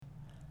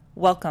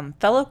Welcome,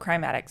 fellow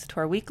crime addicts, to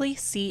our weekly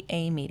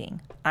CA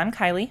meeting. I'm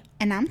Kylie.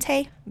 And I'm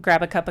Tay.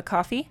 Grab a cup of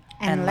coffee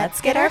and let's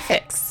get our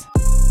fix.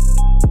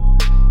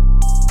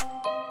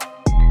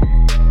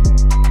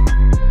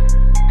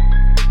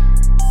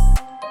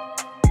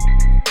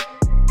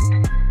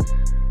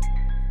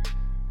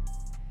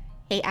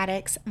 Hey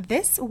addicts,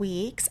 this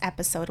week's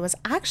episode was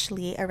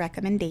actually a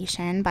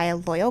recommendation by a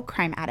loyal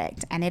crime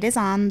addict, and it is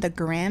on the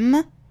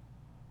Grim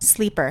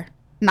Sleeper,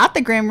 not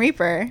the Grim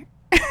Reaper.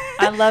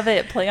 I love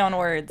it. Play on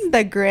words.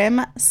 The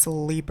Grim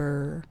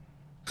Sleeper.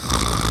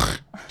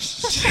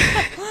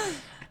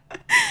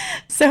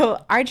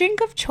 So our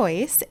drink of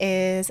choice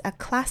is a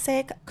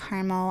classic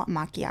caramel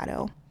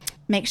macchiato.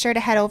 Make sure to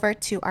head over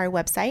to our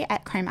website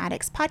at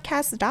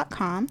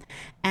crimeaddictspodcast.com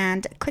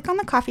and click on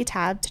the coffee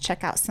tab to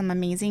check out some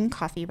amazing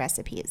coffee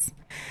recipes.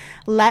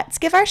 Let's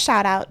give our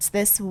shout outs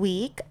this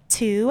week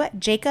to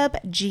Jacob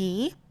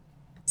G,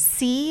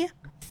 C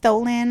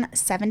Tholin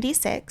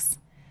 76,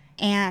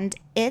 and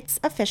It's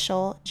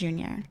Official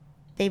Jr.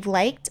 They've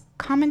liked,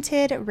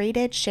 commented,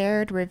 rated,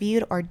 shared,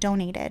 reviewed, or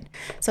donated.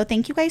 So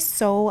thank you guys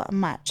so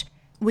much.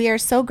 We are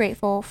so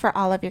grateful for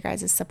all of your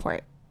guys'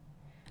 support.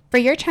 For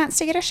your chance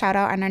to get a shout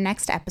out on our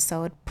next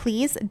episode,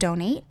 please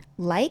donate,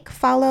 like,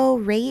 follow,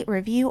 rate,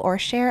 review, or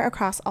share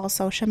across all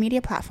social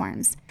media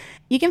platforms.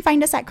 You can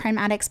find us at Crime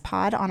Addicts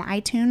Pod on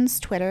iTunes,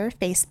 Twitter,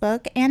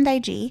 Facebook, and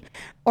IG,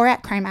 or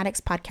at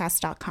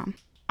crimeaddictspodcast.com.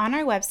 On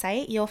our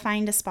website, you'll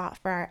find a spot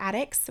for our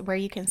addicts where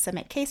you can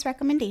submit case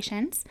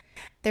recommendations.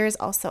 There is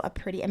also a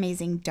pretty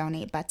amazing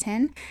donate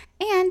button.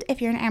 And if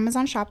you're an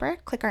Amazon shopper,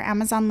 click our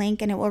Amazon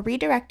link and it will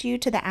redirect you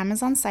to the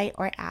Amazon site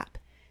or app.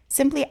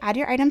 Simply add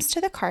your items to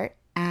the cart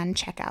and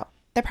check out.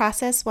 The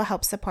process will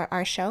help support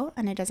our show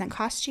and it doesn't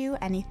cost you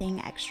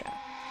anything extra.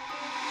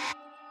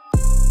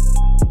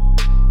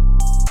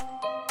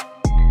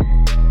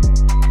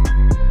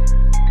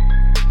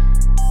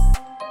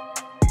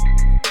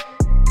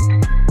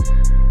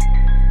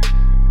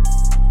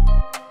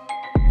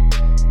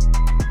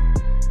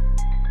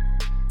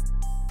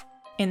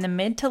 In the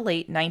mid to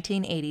late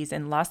 1980s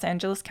in Los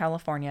Angeles,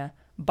 California,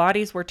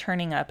 bodies were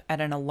turning up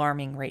at an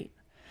alarming rate.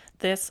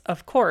 This,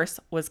 of course,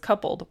 was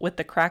coupled with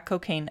the crack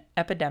cocaine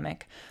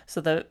epidemic,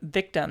 so the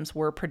victims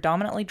were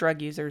predominantly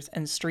drug users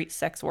and street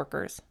sex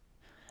workers.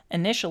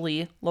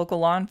 Initially, local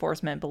law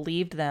enforcement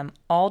believed them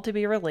all to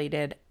be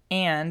related,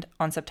 and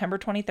on September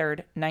 23,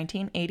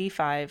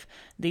 1985,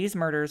 these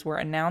murders were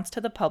announced to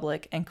the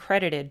public and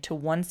credited to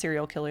one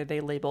serial killer they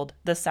labeled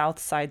the South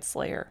Side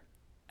Slayer.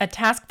 A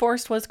task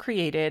force was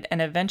created,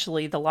 and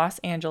eventually the Los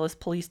Angeles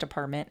Police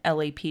Department,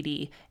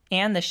 LAPD,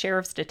 and the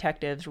sheriff's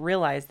detectives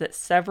realized that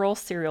several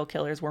serial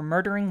killers were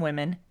murdering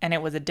women, and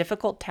it was a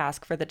difficult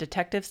task for the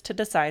detectives to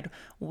decide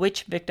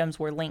which victims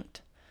were linked.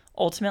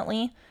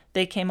 Ultimately,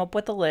 they came up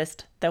with a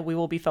list that we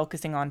will be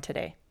focusing on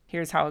today.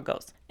 Here's how it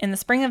goes. In the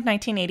spring of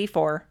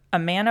 1984, a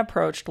man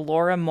approached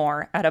Laura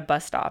Moore at a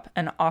bus stop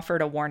and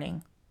offered a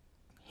warning.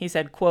 He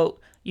said, quote,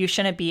 "You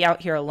shouldn't be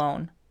out here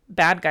alone.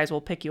 Bad guys will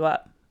pick you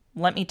up.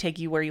 Let me take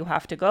you where you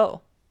have to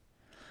go."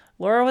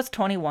 Laura was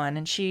 21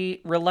 and she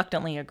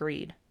reluctantly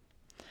agreed.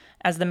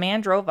 As the man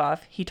drove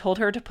off, he told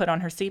her to put on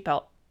her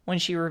seatbelt. When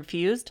she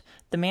refused,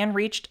 the man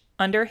reached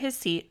under his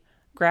seat,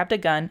 grabbed a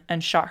gun,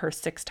 and shot her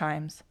 6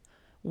 times.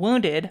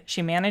 Wounded,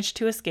 she managed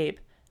to escape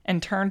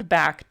and turned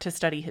back to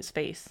study his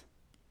face.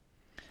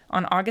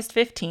 On August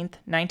 15,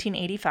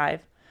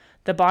 1985,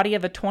 the body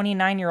of a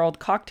 29-year-old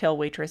cocktail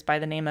waitress by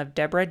the name of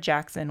Deborah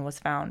Jackson was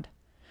found.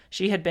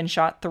 She had been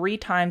shot 3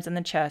 times in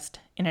the chest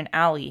in an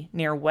alley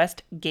near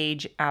West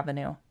Gage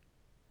Avenue.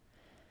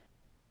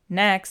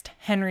 Next,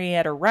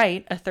 Henrietta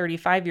Wright, a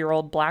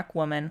 35-year-old black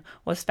woman,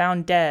 was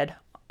found dead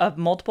of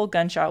multiple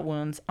gunshot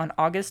wounds on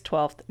August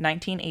 12,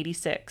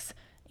 1986,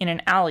 in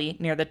an alley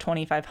near the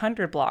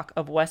 2500 block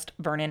of West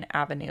Vernon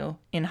Avenue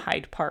in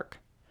Hyde Park.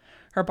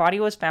 Her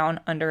body was found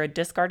under a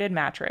discarded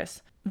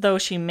mattress, though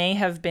she may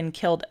have been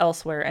killed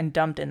elsewhere and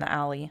dumped in the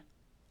alley.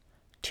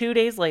 2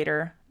 days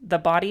later, the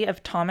body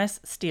of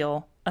Thomas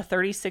Steele, a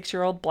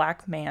 36-year-old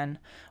black man,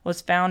 was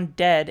found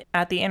dead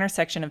at the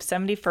intersection of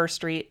 71st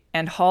Street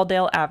and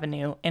Halldale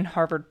Avenue in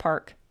Harvard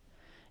Park.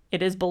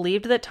 It is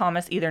believed that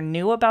Thomas either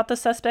knew about the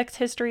suspect's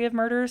history of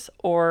murders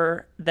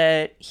or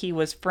that he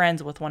was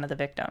friends with one of the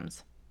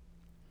victims.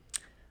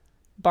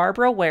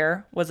 Barbara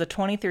Ware was a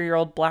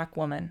 23-year-old black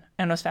woman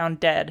and was found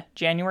dead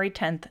January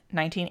 10,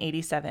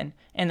 1987,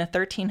 in the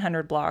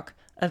 1300 block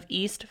of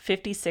East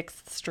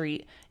 56th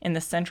Street in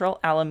the central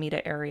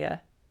Alameda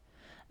area.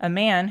 A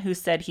man who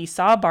said he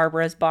saw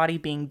Barbara's body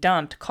being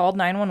dumped called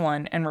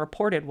 911 and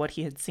reported what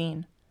he had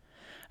seen.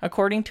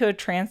 According to a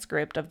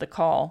transcript of the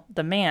call,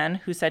 the man,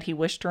 who said he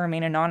wished to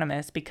remain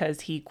anonymous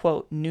because he,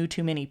 quote, knew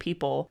too many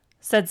people,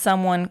 said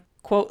someone,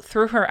 quote,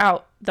 threw her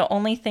out. The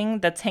only thing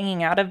that's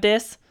hanging out of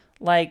this,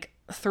 like,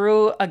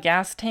 threw a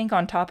gas tank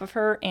on top of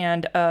her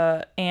and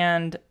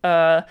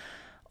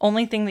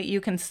only thing that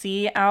you can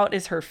see out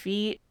is her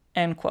feet,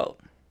 end quote.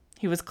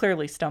 He was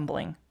clearly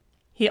stumbling.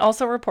 He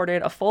also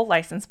reported a full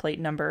license plate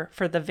number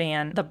for the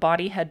van the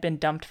body had been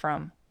dumped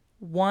from.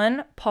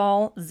 1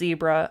 Paul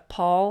Zebra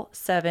Paul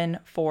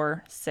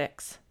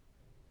 746.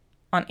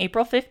 On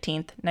April 15,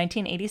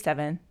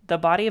 1987, the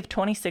body of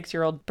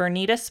 26-year-old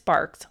Bernita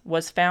Sparks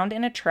was found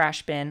in a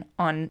trash bin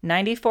on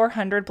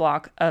 9400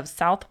 block of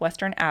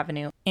Southwestern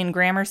Avenue in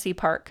Gramercy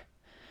Park.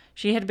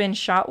 She had been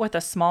shot with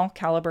a small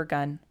caliber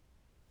gun.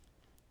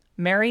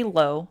 Mary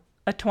Lowe,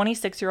 a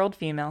 26-year-old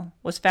female,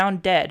 was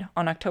found dead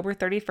on October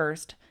 31,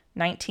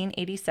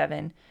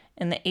 1987,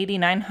 in the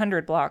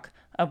 8900 block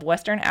of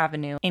Western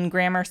Avenue in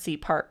Gramercy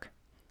Park.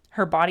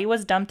 Her body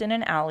was dumped in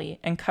an alley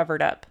and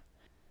covered up.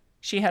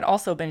 She had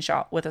also been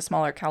shot with a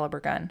smaller caliber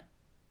gun.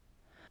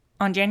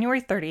 On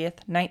January 30th,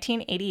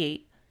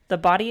 1988, the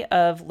body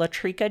of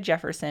Latrika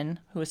Jefferson,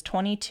 who was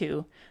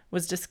 22,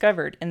 was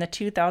discovered in the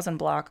 2000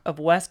 block of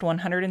West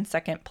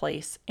 102nd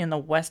Place in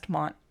the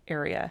Westmont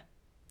area.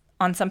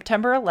 On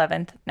September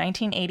 11th,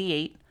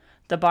 1988,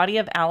 the body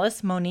of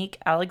Alice Monique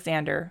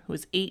Alexander, who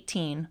was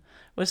 18,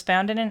 was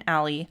found in an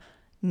alley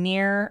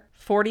near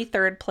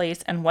 43rd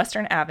Place and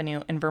Western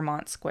Avenue in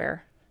Vermont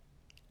Square.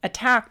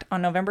 Attacked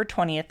on November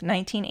 20th,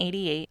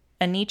 1988,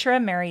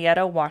 Anitra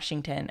Marietta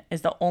Washington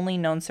is the only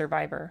known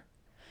survivor.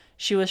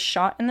 She was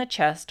shot in the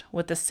chest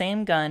with the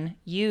same gun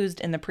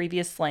used in the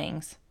previous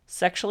slayings,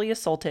 sexually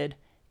assaulted,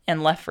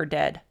 and left for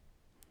dead.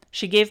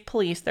 She gave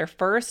police their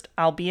first,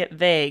 albeit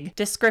vague,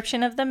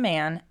 description of the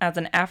man as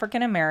an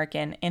African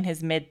American in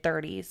his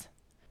mid-30s.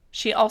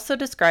 She also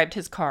described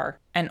his car,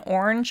 an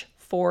orange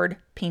Ford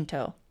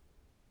Pinto.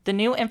 The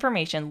new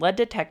information led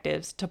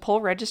detectives to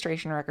pull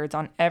registration records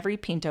on every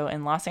Pinto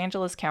in Los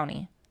Angeles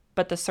County,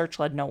 but the search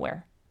led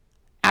nowhere.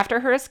 After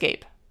her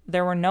escape,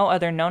 there were no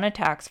other known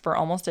attacks for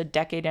almost a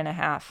decade and a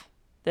half.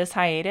 This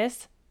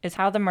hiatus is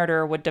how the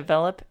murderer would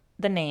develop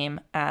the name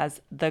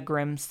as the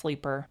Grim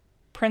Sleeper.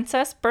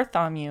 Princess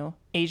Bartholomew,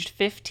 aged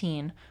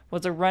 15,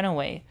 was a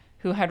runaway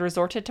who had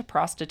resorted to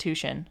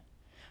prostitution.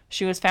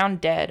 She was found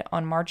dead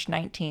on March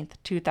 19,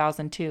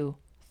 2002.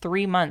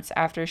 3 months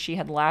after she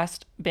had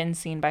last been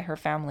seen by her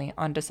family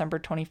on December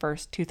 21,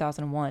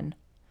 2001.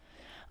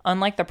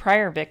 Unlike the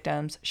prior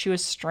victims, she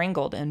was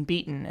strangled and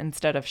beaten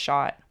instead of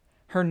shot.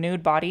 Her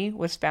nude body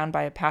was found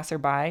by a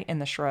passerby in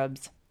the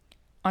shrubs.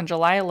 On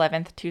July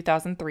 11,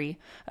 2003,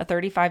 a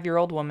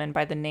 35-year-old woman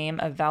by the name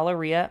of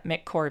Valeria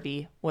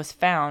McCorvey was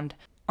found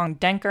on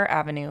Denker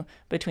Avenue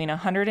between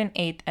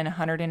 108th and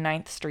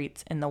 109th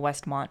Streets in the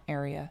Westmont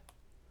area.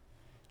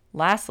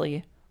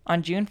 Lastly,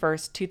 on June 1,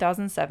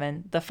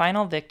 2007, the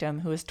final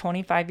victim, who was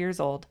 25 years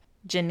old,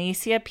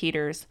 Genesia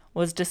Peters,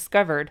 was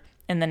discovered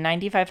in the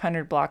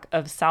 9500 block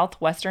of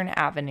Southwestern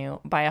Avenue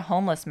by a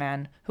homeless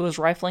man who was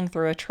rifling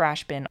through a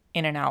trash bin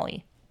in an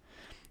alley.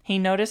 He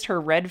noticed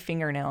her red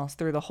fingernails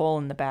through the hole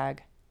in the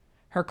bag.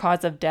 Her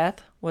cause of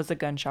death was a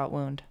gunshot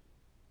wound.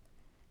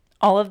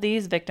 All of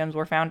these victims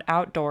were found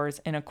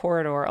outdoors in a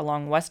corridor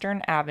along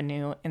Western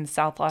Avenue in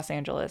South Los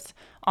Angeles,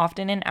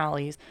 often in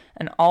alleys,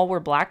 and all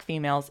were black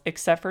females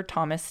except for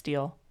Thomas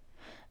Steele.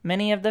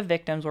 Many of the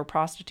victims were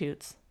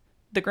prostitutes.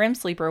 The Grim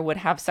Sleeper would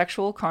have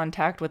sexual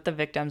contact with the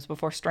victims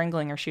before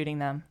strangling or shooting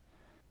them.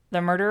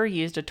 The murderer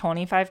used a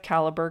 .25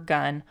 caliber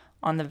gun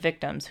on the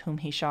victims whom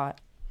he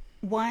shot.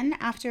 One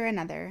after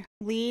another,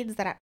 leads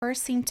that at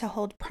first seemed to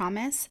hold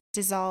promise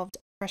dissolved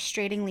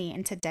frustratingly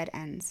into dead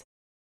ends.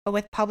 But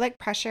with public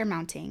pressure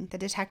mounting, the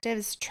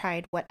detectives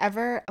tried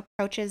whatever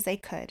approaches they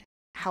could,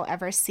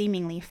 however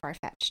seemingly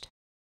far-fetched.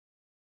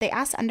 They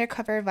asked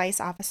undercover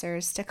vice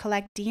officers to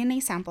collect DNA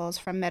samples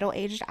from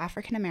middle-aged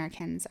African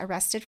Americans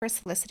arrested for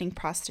soliciting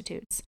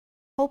prostitutes,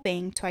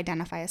 hoping to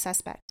identify a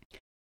suspect.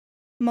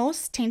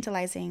 Most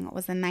tantalizing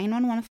was the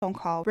 911 phone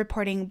call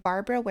reporting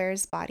Barbara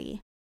Ware's body,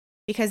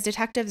 because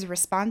detectives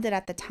responded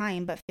at the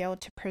time but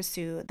failed to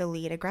pursue the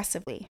lead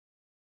aggressively.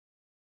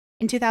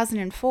 In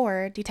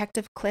 2004,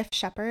 Detective Cliff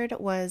Shepard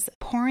was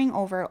poring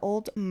over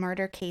old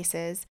murder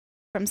cases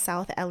from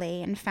South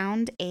LA and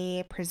found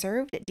a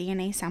preserved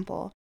DNA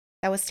sample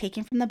that was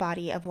taken from the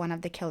body of one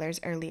of the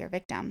killer's earlier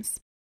victims.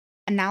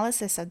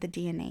 Analysis of the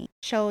DNA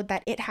showed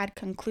that it had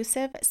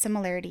conclusive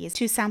similarities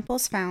to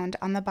samples found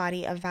on the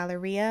body of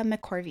Valeria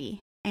McCorvey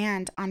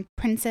and on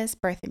Princess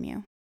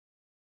Bartholomew.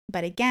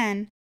 But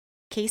again,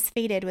 case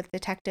faded with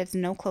detectives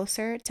no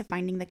closer to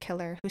finding the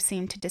killer, who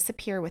seemed to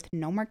disappear with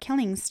no more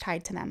killings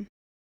tied to them.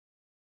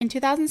 In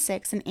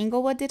 2006, an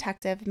Inglewood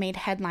detective made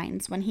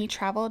headlines when he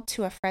traveled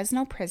to a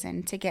Fresno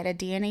prison to get a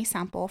DNA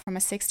sample from a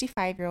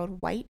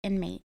 65-year-old white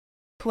inmate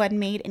who had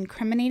made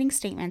incriminating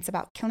statements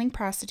about killing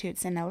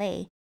prostitutes in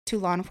LA to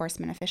law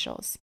enforcement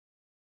officials.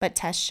 But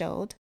tests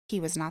showed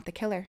he was not the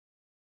killer.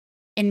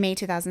 In May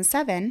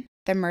 2007,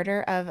 the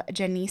murder of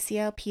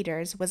Genesia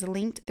Peters was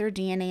linked through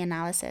DNA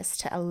analysis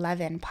to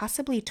 11,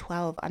 possibly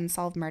 12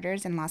 unsolved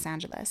murders in Los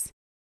Angeles,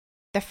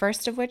 the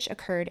first of which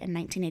occurred in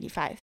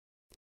 1985.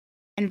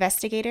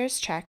 Investigators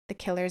checked the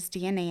killer's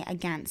DNA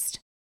against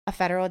a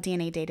federal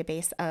DNA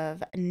database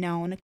of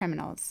known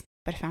criminals,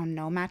 but found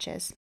no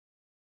matches.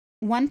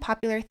 One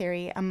popular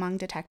theory among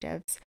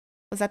detectives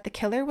was that the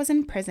killer was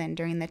in prison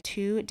during the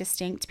 2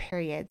 distinct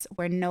periods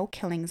where no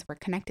killings were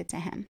connected to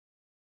him.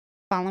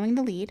 Following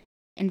the lead,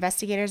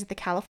 investigators at the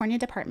California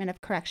Department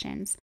of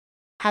Corrections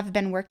have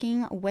been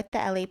working with the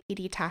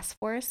LAPD task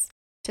force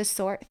to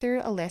sort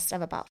through a list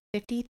of about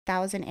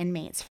 50,000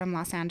 inmates from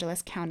Los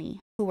Angeles County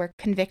who were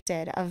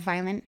convicted of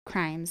violent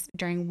crimes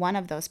during one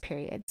of those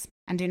periods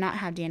and do not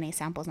have DNA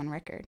samples on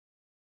record.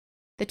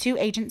 The two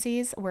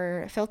agencies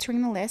were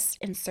filtering the list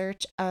in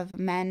search of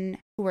men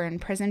who were in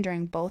prison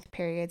during both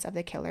periods of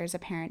the killer's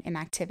apparent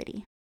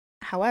inactivity.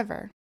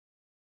 However,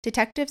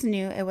 detectives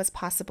knew it was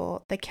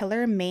possible the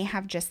killer may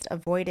have just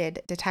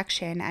avoided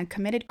detection and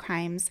committed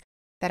crimes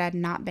that had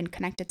not been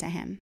connected to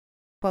him.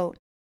 Quote,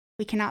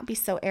 "We cannot be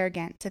so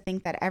arrogant to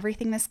think that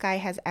everything this guy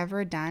has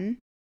ever done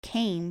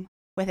came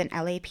with an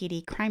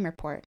LAPD crime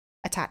report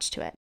attached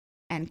to it."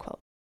 End quote.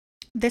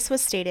 This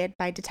was stated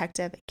by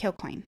Detective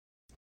Kilcoyne.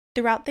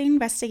 Throughout the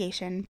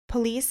investigation,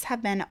 police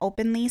have been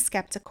openly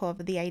skeptical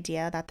of the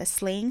idea that the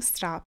slaying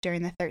stopped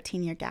during the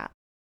 13-year gap.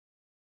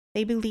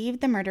 They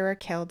believed the murderer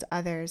killed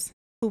others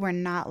who were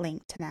not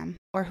linked to them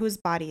or whose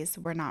bodies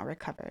were not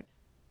recovered.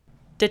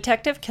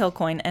 Detective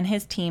Kilcoyne and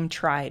his team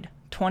tried,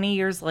 20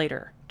 years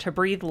later, to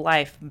breathe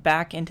life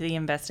back into the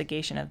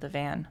investigation of the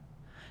van.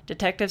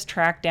 Detectives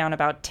tracked down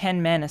about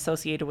 10 men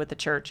associated with the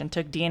church and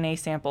took DNA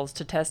samples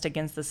to test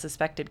against the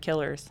suspected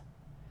killers.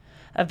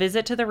 A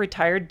visit to the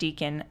retired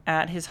deacon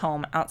at his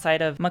home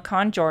outside of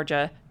Macon,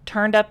 Georgia,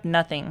 turned up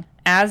nothing,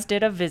 as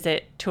did a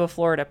visit to a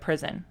Florida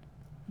prison.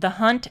 The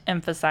hunt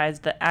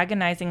emphasized the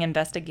agonizing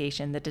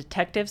investigation the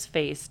detectives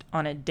faced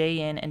on a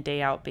day-in and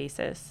day-out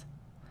basis.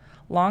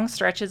 Long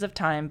stretches of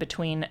time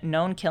between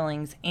known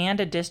killings and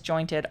a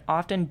disjointed,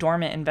 often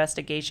dormant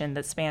investigation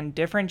that spanned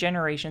different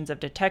generations of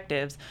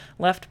detectives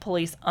left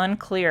police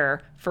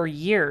unclear for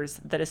years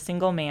that a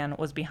single man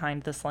was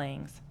behind the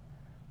slayings.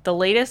 The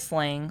latest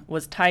slaying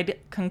was tied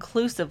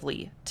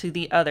conclusively to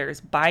the others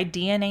by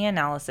DNA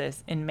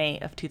analysis in May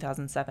of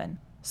 2007.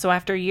 So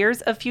after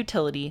years of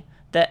futility,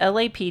 the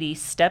LAPD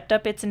stepped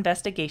up its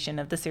investigation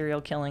of the serial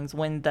killings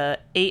when the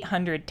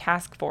 800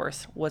 task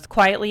force was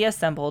quietly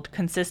assembled,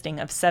 consisting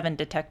of 7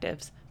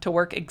 detectives, to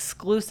work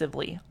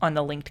exclusively on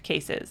the linked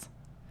cases.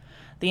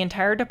 The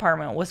entire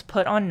department was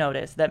put on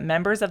notice that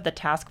members of the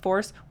task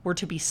force were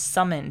to be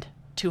summoned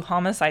to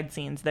homicide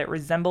scenes that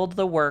resembled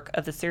the work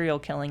of the serial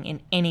killing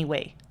in any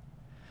way.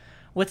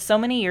 With so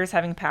many years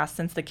having passed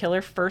since the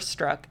killer first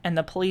struck and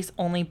the police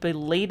only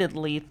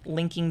belatedly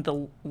linking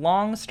the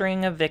long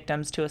string of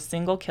victims to a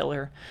single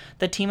killer,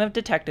 the team of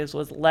detectives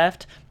was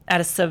left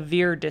at a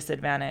severe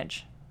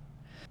disadvantage.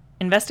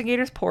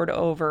 Investigators pored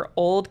over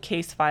old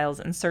case files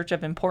in search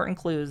of important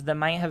clues that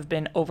might have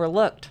been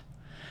overlooked.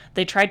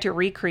 They tried to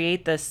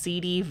recreate the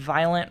seedy,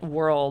 violent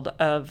world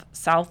of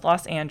South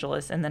Los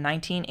Angeles in the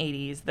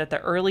 1980s that the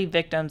early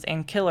victims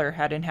and killer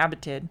had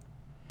inhabited.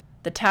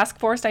 The task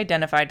force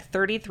identified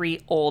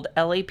 33 old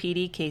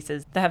LAPD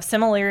cases that have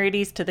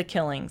similarities to the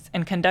killings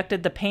and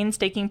conducted the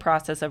painstaking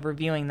process of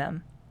reviewing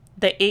them.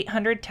 The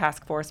 800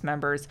 task force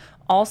members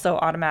also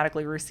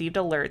automatically received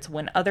alerts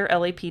when other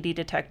LAPD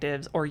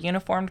detectives or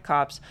uniformed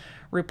cops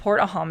report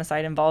a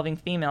homicide involving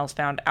females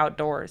found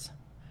outdoors.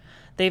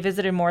 They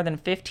visited more than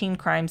 15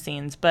 crime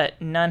scenes, but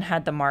none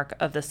had the mark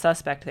of the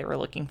suspect they were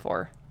looking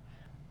for.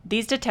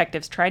 These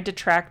detectives tried to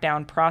track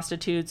down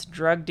prostitutes,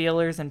 drug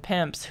dealers, and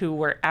pimps who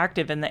were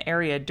active in the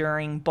area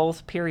during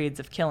both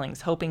periods of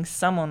killings, hoping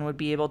someone would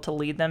be able to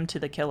lead them to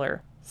the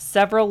killer.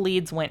 Several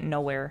leads went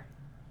nowhere.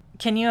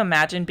 Can you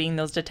imagine being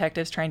those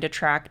detectives trying to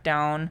track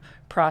down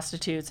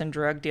prostitutes and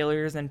drug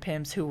dealers and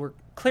pimps who were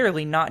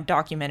clearly not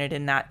documented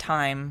in that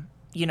time?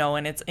 You know,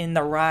 and it's in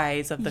the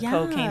rise of the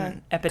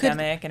cocaine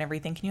epidemic and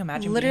everything. Can you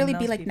imagine literally being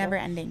those be like people? never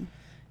ending?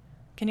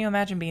 Can you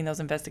imagine being those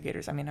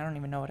investigators? I mean, I don't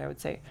even know what I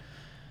would say.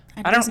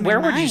 Where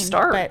would you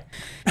start? But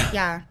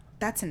yeah,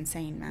 that's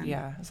insane, man.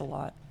 Yeah, it's a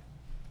lot.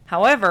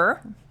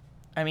 However,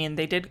 I mean,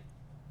 they did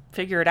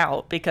figure it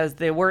out because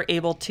they were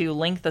able to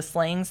link the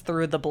slayings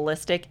through the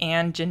ballistic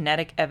and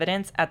genetic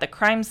evidence at the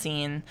crime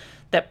scene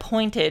that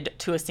pointed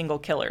to a single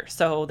killer.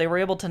 So they were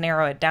able to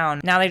narrow it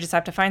down. Now they just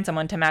have to find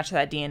someone to match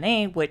that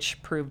DNA,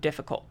 which proved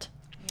difficult.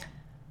 Yeah.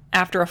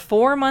 After a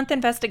 4-month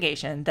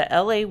investigation, the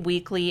LA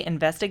Weekly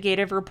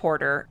investigative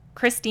reporter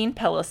Christine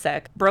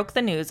Pelisek broke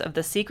the news of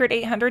the secret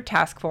 800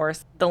 task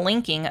force, the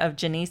linking of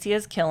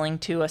Genesia's killing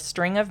to a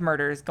string of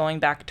murders going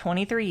back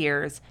 23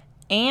 years,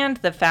 and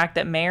the fact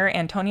that Mayor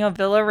Antonio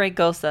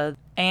Villaraigosa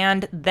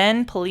and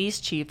then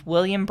Police Chief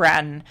William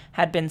Bratton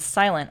had been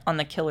silent on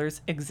the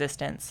killer's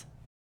existence.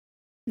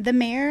 The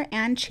mayor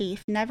and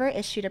chief never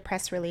issued a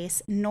press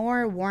release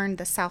nor warned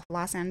the South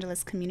Los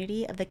Angeles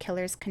community of the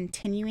killer's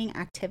continuing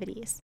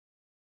activities.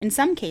 In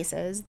some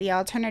cases, the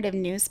alternative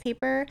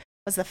newspaper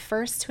was the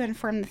first to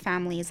inform the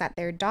families that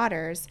their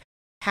daughters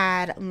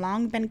had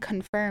long been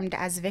confirmed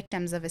as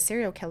victims of a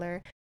serial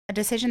killer, a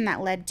decision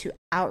that led to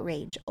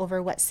outrage over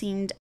what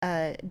seemed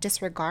a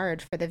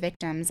disregard for the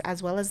victims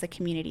as well as the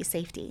community's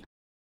safety.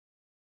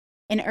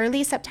 In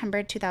early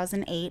September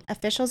 2008,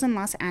 officials in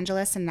Los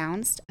Angeles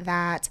announced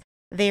that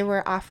they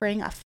were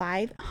offering a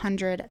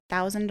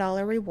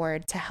 $500,000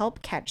 reward to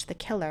help catch the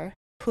killer,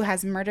 who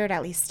has murdered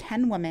at least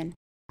 10 women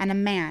and a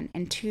man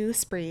in 2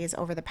 sprees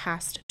over the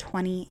past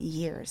 20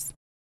 years.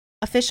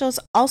 Officials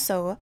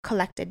also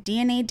collected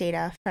DNA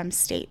data from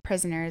state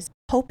prisoners,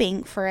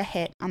 hoping for a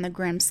hit on the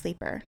Grim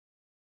Sleeper,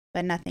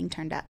 but nothing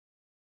turned up.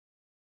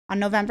 On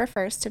November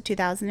 1st of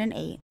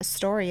 2008, a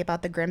story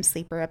about the Grim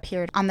Sleeper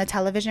appeared on the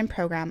television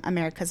program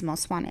America's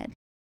Most Wanted.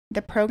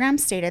 The program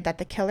stated that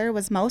the killer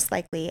was most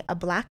likely a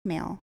black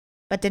male,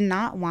 but did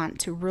not want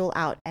to rule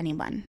out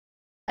anyone.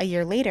 A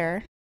year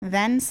later,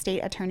 then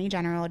State Attorney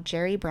General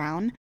Jerry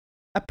Brown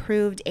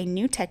approved a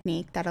new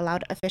technique that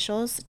allowed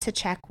officials to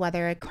check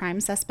whether a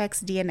crime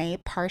suspect's DNA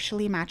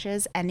partially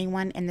matches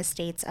anyone in the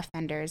state's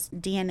offender's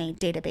DNA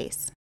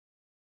database.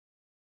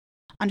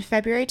 On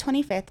February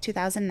 25,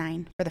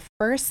 2009, for the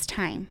first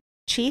time,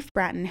 Chief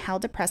Bratton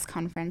held a press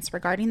conference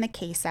regarding the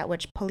case at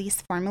which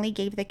police formally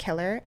gave the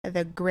killer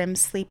the Grim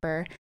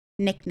Sleeper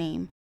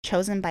nickname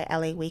chosen by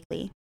LA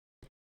Weekly.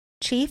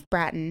 Chief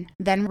Bratton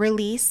then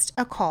released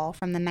a call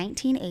from the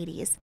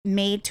 1980s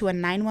made to a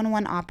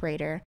 911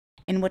 operator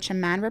in which a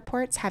man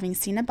reports having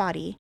seen a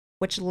body,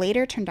 which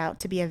later turned out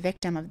to be a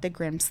victim of the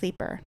Grim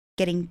Sleeper,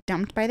 getting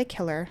dumped by the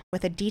killer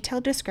with a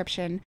detailed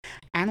description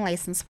and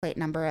license plate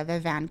number of a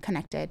van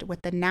connected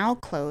with the now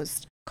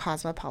closed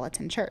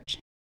Cosmopolitan Church.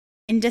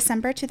 In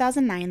December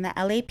 2009, the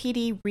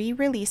LAPD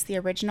re-released the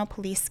original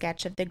police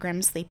sketch of the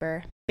Grim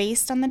Sleeper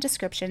based on the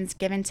descriptions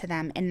given to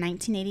them in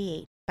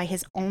 1988 by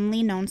his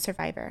only known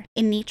survivor,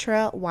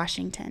 Anitra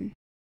Washington.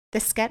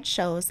 The sketch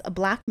shows a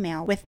black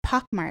male with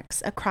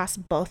pockmarks across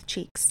both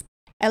cheeks.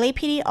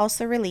 LAPD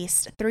also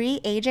released 3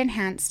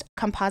 age-enhanced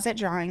composite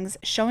drawings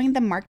showing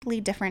the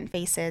markedly different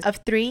faces of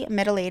 3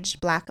 middle-aged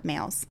black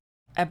males.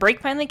 A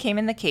break finally came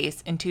in the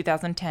case in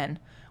 2010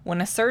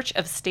 when a search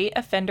of state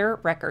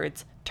offender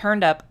records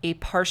turned up a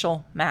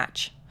partial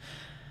match.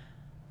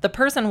 The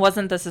person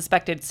wasn't the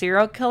suspected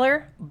serial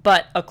killer,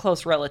 but a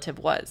close relative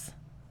was.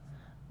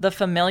 The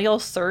familial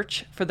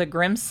search for the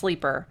Grim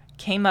Sleeper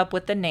came up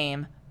with the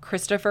name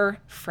Christopher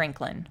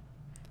Franklin.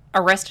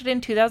 Arrested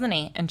in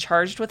 2008 and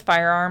charged with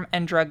firearm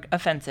and drug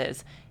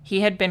offenses, he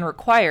had been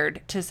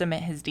required to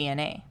submit his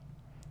DNA.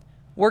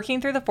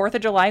 Working through the 4th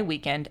of July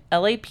weekend,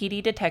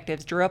 LAPD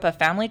detectives drew up a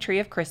family tree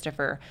of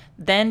Christopher,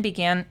 then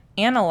began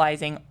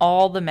analyzing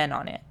all the men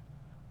on it.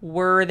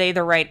 Were they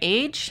the right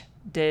age?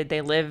 Did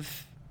they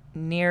live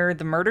near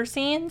the murder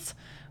scenes?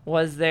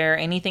 Was there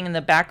anything in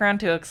the background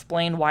to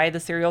explain why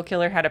the serial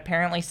killer had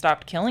apparently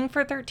stopped killing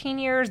for 13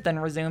 years, then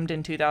resumed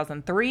in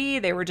 2003?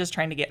 They were just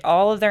trying to get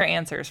all of their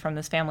answers from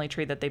this family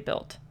tree that they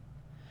built.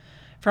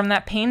 From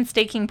that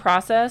painstaking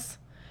process,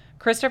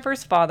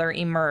 Christopher's father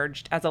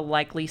emerged as a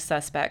likely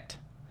suspect.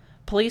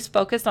 Police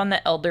focused on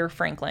the elder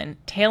Franklin,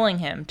 tailing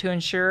him to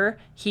ensure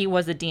he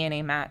was a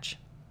DNA match.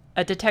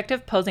 A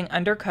detective posing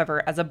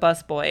undercover as a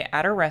busboy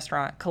at a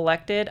restaurant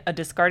collected a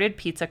discarded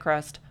pizza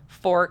crust,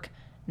 fork,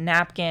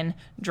 napkin,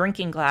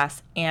 drinking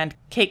glass, and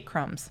cake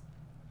crumbs.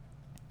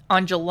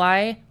 On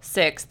July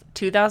 6,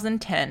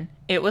 2010,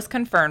 it was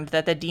confirmed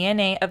that the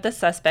DNA of the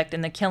suspect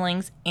in the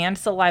killings and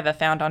saliva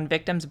found on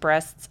victims'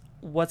 breasts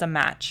was a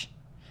match.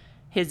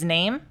 His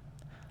name?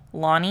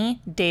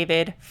 Lonnie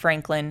David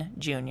Franklin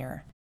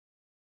Jr.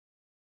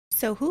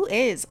 So who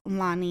is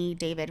Lonnie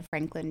David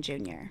Franklin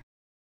Jr.?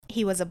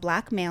 He was a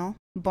black male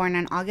born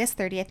on August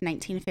 30th,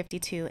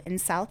 1952 in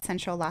South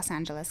Central Los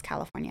Angeles,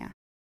 California.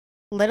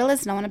 Little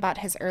is known about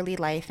his early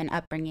life and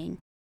upbringing.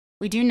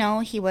 We do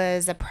know he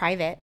was a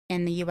private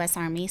in the U.S.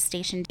 Army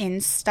stationed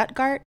in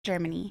Stuttgart,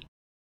 Germany.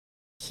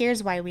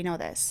 Here's why we know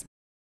this.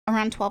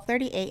 Around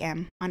 12:30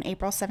 a.m. on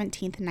April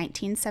 17,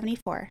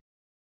 1974,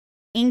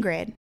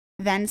 Ingrid,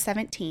 then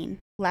 17,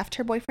 left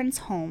her boyfriend's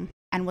home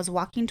and was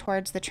walking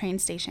towards the train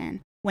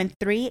station when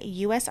 3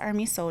 U.S.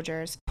 Army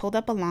soldiers pulled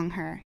up along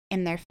her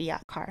in their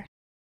Fiat car.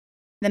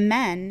 The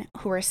men,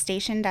 who were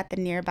stationed at the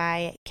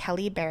nearby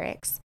Kelly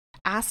Barracks,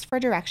 asked for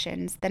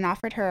directions, then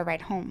offered her a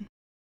ride home.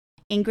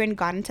 Ingrid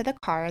got into the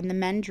car and the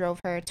men drove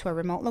her to a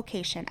remote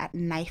location at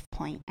knife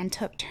point and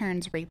took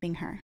turns raping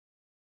her.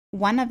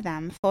 One of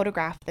them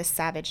photographed this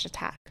savage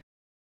attack.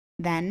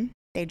 Then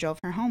they drove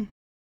her home.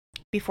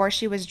 Before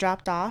she was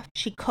dropped off,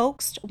 she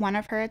coaxed one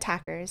of her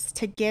attackers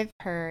to give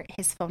her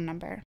his phone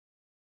number.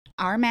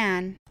 Our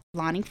man,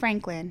 Lonnie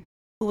Franklin,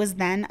 who was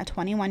then a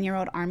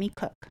 21-year-old Army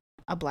cook,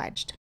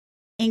 obliged.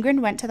 Ingrid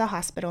went to the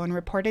hospital and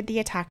reported the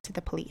attack to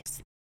the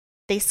police.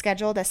 They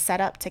scheduled a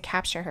setup to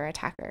capture her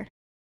attacker.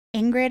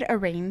 Ingrid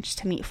arranged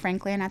to meet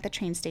Franklin at the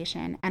train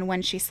station, and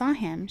when she saw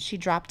him, she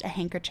dropped a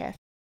handkerchief,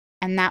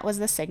 and that was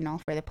the signal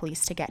for the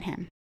police to get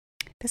him.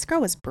 This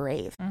girl was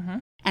brave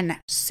and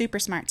super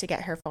smart to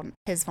get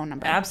his phone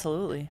number.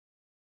 Absolutely.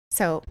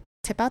 So,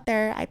 tip out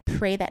there, I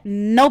pray that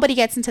nobody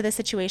gets into this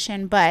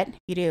situation, but if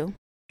you do,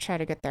 try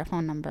to get their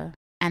phone number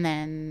and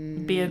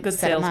then be a good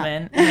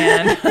salesman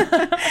and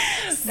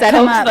set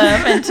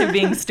them into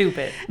being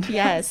stupid.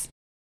 Yes.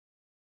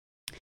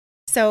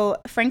 So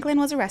Franklin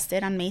was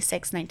arrested on May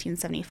 6,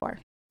 1974,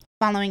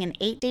 following an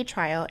 8-day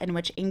trial in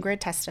which Ingrid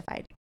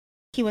testified.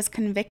 He was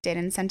convicted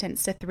and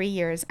sentenced to 3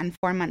 years and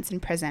 4 months in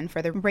prison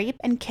for the rape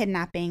and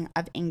kidnapping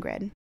of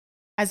Ingrid,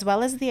 as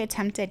well as the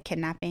attempted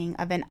kidnapping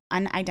of an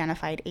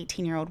unidentified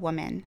 18-year-old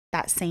woman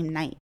that same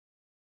night.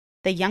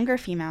 The younger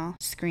female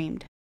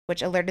screamed,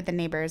 which alerted the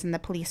neighbors and the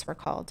police were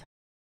called.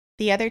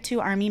 The other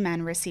 2 Army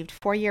men received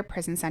 4-year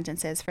prison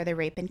sentences for the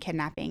rape and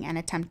kidnapping and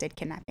attempted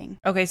kidnapping.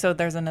 Okay, so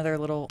there's another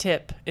little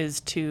tip is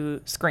to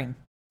scream.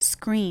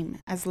 Scream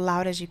as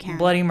loud as you can.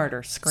 Bloody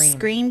murder, scream.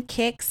 Scream,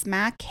 kick,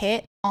 smack,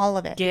 hit, all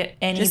of it. Get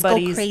Just go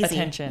anybody's crazy.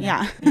 attention.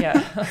 Yeah.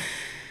 Yeah.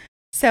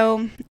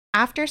 So,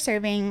 after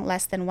serving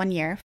less than 1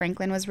 year,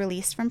 Franklin was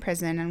released from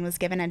prison and was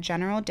given a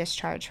general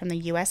discharge from the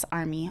U.S.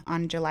 Army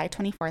on July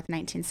 24,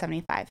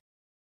 1975.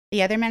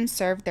 The other men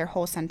served their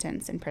whole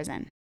sentence in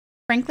prison.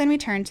 Franklin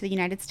returned to the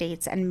United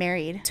States and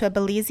married to a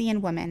Belizean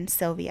woman,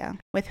 Sylvia,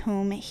 with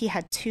whom he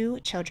had 2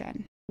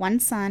 children, 1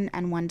 son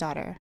and 1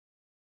 daughter.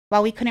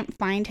 While we couldn't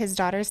find his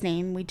daughter's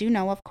name, we do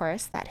know, of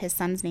course, that his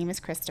son's name is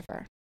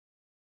Christopher.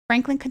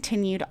 Franklin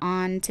continued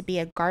on to be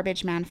a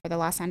garbage man for the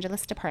Los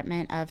Angeles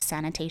Department of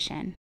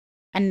Sanitation,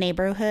 a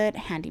neighborhood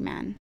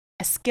handyman,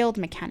 a skilled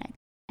mechanic,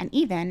 and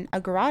even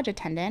a garage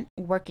attendant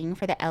working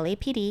for the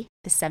LAPD,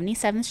 the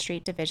 77th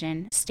Street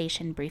Division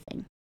Station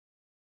Briefing.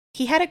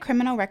 He had a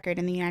criminal record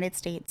in the United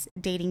States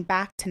dating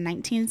back to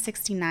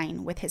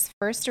 1969, with his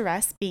first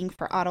arrest being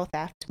for auto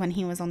theft when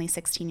he was only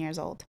 16 years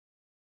old.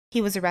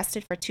 He was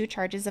arrested for 2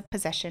 charges of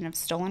possession of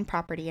stolen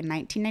property in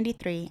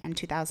 1993 and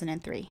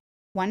 2003,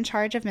 1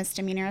 charge of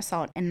misdemeanor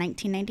assault in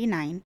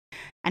 1999,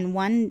 and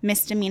 1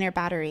 misdemeanor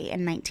battery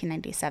in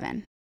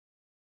 1997.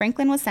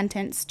 Franklin was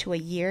sentenced to a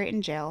year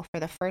in jail for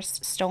the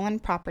first stolen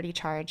property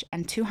charge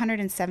and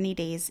 270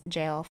 days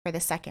jail for the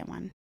second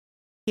one.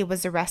 He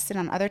was arrested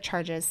on other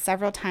charges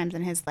several times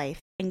in his life,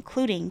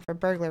 including for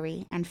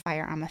burglary and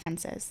firearm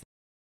offenses.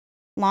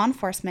 Law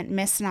enforcement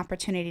missed an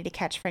opportunity to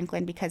catch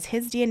Franklin because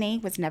his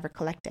DNA was never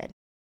collected.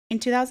 In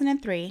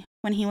 2003,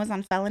 when he was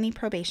on felony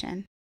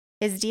probation,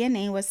 his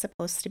DNA was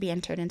supposed to be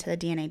entered into the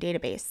DNA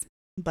database,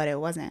 but it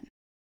wasn't.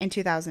 In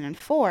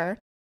 2004,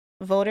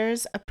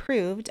 voters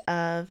approved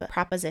of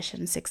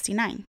Proposition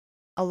 69,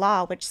 a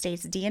law which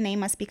states DNA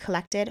must be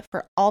collected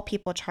for all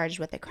people charged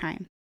with a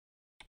crime.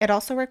 It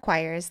also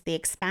requires the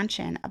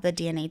expansion of the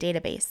DNA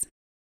database.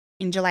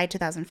 In July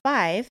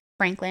 2005,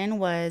 Franklin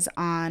was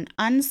on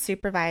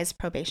unsupervised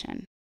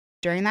probation.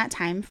 During that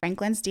time,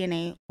 Franklin's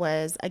DNA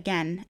was,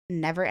 again,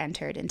 never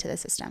entered into the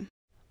system.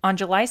 On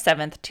July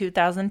 7th,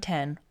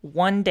 2010,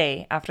 1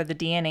 day after the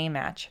DNA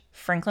match,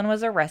 Franklin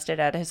was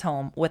arrested at his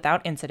home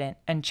without incident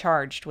and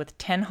charged with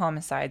 10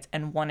 homicides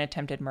and 1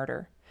 attempted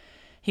murder.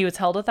 He was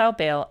held without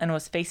bail and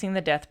was facing the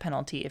death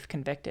penalty if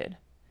convicted.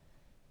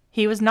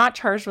 He was not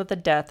charged with the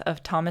death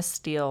of Thomas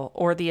Steele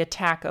or the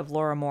attack of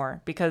Laura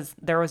Moore because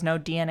there was no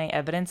DNA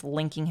evidence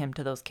linking him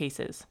to those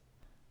cases.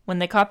 When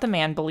they caught the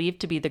man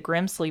believed to be the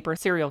Grim Sleeper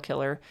serial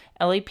killer,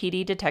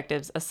 LAPD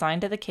detectives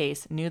assigned to the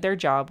case knew their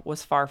job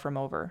was far from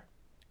over.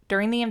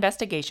 During the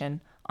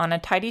investigation, on a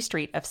tidy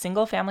street of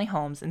single-family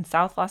homes in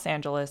South Los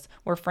Angeles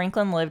where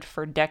Franklin lived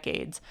for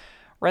decades,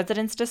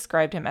 residents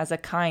described him as a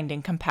kind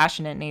and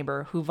compassionate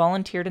neighbor who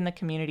volunteered in the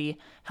community,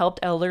 helped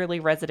elderly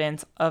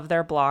residents of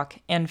their block,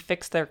 and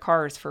fixed their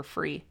cars for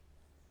free.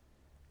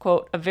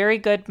 Quote, "A very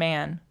good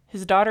man.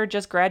 His daughter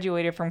just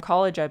graduated from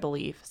college, I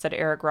believe," said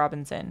Eric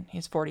Robinson.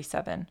 He's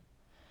 47.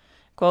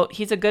 Quote,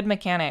 "He's a good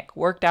mechanic,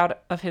 worked out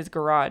of his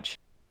garage.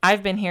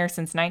 I've been here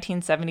since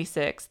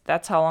 1976.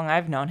 That's how long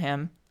I've known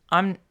him.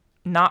 I'm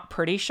not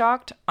pretty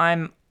shocked.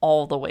 I'm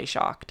all the way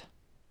shocked."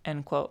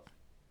 End quote.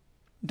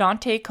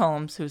 Dante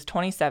Combs, who's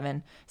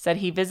 27, said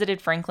he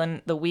visited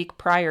Franklin the week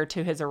prior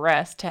to his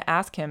arrest to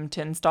ask him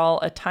to install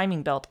a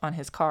timing belt on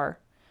his car.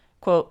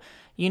 Quote,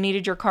 "You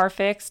needed your car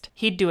fixed?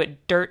 He'd do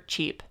it dirt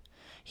cheap.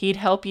 He'd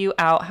help you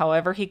out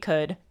however he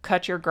could,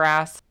 cut your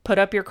grass, put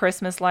up your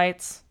Christmas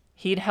lights.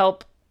 He'd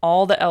help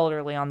all the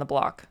elderly on the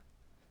block,"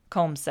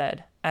 Combs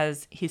said,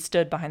 as he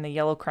stood behind the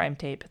yellow crime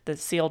tape that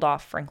sealed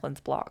off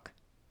Franklin's block.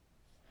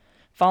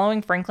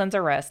 Following Franklin's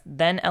arrest,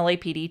 then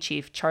LAPD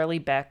Chief Charlie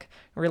Beck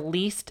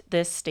released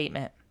this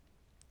statement.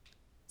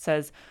 It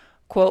says,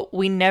 quote,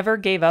 "We never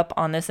gave up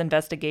on this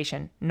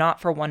investigation,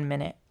 not for 1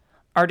 minute.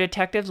 Our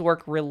detectives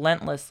work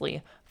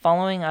relentlessly,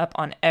 following up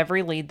on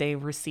every lead they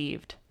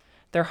received.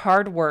 Their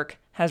hard work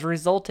has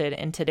resulted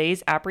in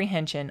today's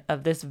apprehension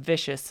of this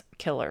vicious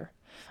killer.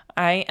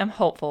 I am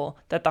hopeful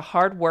that the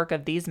hard work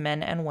of these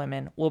men and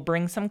women will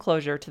bring some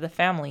closure to the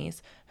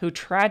families who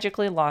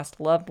tragically lost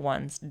loved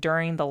ones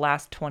during the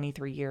last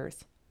 23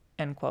 years."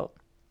 End quote.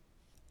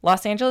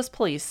 Los Angeles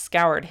police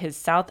scoured his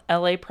South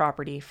LA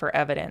property for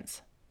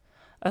evidence.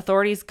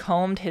 Authorities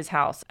combed his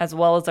house, as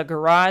well as a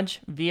garage,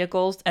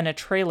 vehicles, and a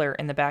trailer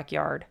in the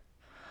backyard.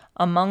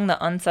 Among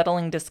the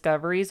unsettling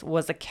discoveries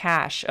was a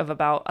cache of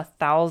about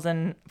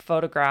 1,000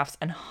 photographs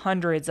and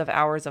hundreds of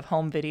hours of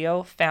home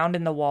video found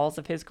in the walls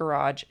of his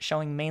garage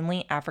showing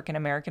mainly African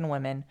American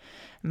women,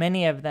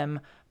 many of them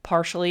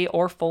partially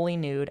or fully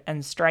nude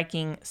and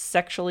striking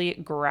sexually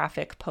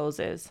graphic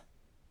poses.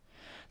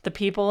 The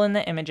people in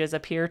the images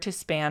appear to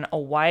span a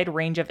wide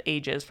range of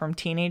ages from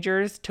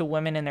teenagers to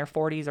women in their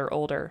 40s or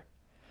older.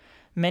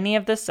 Many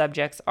of the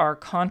subjects are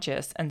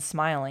conscious and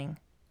smiling.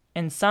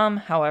 In some,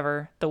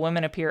 however, the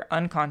women appear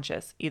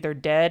unconscious, either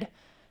dead,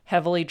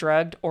 heavily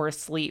drugged, or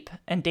asleep,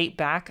 and date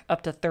back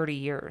up to 30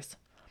 years.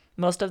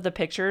 Most of the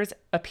pictures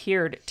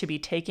appeared to be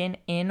taken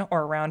in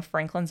or around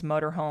Franklin's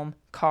motorhome,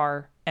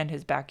 car, and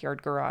his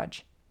backyard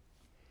garage.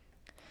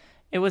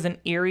 It was an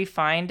eerie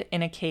find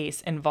in a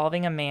case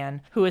involving a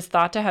man who is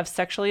thought to have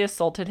sexually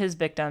assaulted his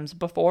victims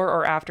before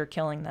or after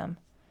killing them.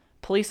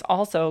 Police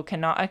also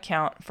cannot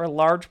account for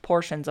large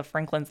portions of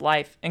Franklin's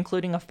life,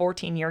 including a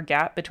 14-year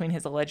gap between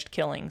his alleged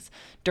killings,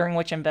 during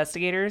which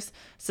investigators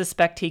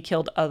suspect he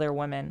killed other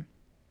women.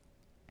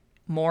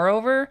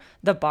 Moreover,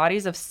 the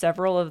bodies of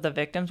several of the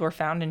victims were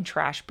found in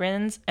trash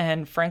bins,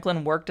 and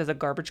Franklin worked as a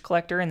garbage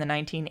collector in the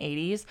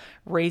 1980s,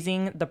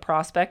 raising the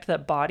prospect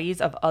that bodies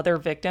of other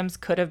victims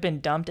could have been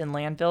dumped in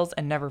landfills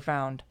and never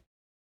found.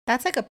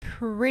 That's like a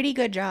pretty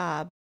good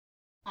job.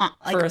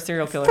 For a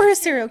serial killer. For a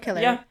serial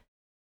killer. Yeah.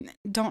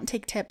 Don't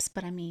take tips,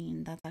 but I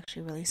mean, that's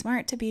actually really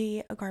smart to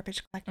be a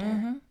garbage collector.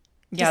 Mm-hmm.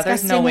 Yeah,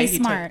 there's no way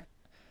smart.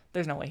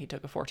 There's no way he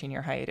took a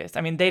 14-year hiatus.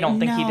 I mean, they don't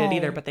think he did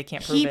either, but they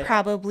can't prove it. He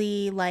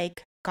probably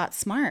got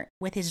smart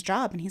with his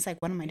job, and he's like,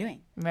 what am I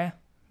doing? Yeah,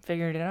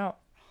 figured it out.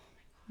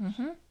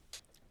 Mm-hmm.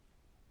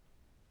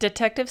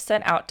 Detectives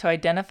set out to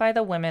identify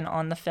the women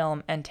on the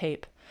film and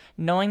tape,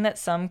 knowing that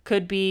some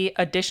could be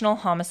additional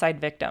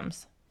homicide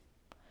victims.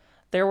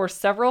 There were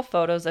several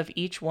photos of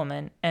each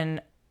woman,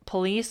 and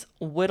police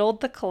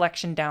whittled the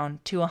collection down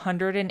to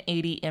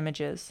 180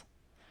 images.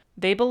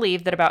 They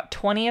believe that about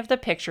 20 of the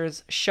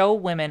pictures show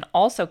women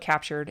also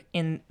captured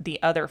in the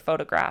other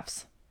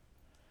photographs.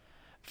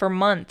 For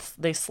months,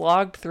 they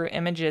slogged through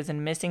images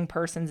in missing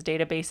persons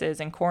databases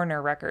and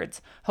coroner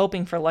records,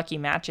 hoping for lucky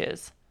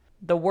matches.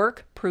 The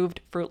work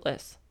proved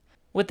fruitless.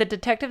 With the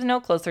detectives no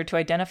closer to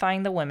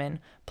identifying the women,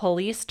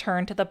 police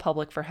turned to the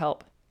public for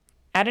help.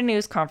 At a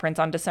news conference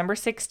on December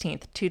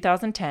 16,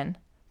 2010,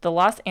 the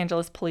Los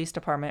Angeles Police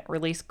Department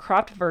released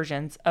cropped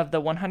versions of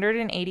the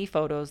 180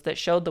 photos that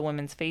showed the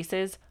women's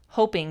faces,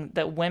 hoping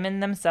that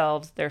women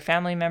themselves, their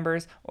family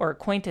members, or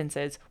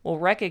acquaintances will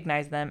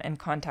recognize them and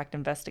contact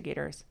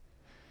investigators.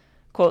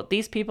 Quote,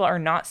 "These people are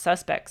not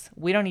suspects.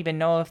 We don't even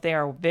know if they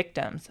are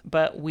victims,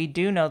 but we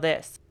do know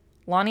this.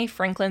 Lonnie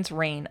Franklin's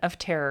reign of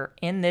terror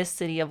in this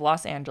city of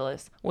Los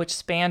Angeles, which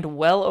spanned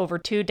well over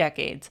 2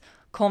 decades,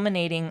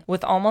 culminating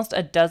with almost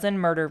a dozen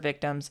murder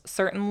victims,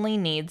 certainly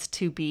needs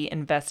to be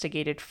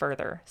investigated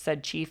further,"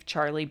 said Chief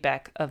Charlie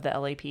Beck of the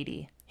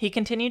LAPD. He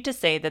continued to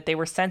say that they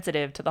were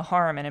sensitive to the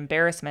harm and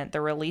embarrassment the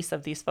release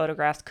of these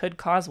photographs could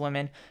cause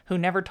women who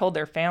never told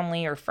their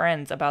family or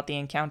friends about the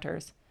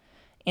encounters.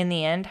 In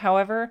the end,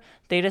 however,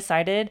 they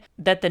decided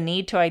that the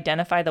need to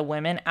identify the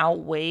women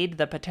outweighed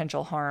the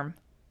potential harm.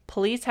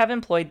 Police have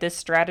employed this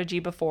strategy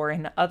before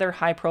in other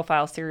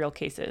high-profile serial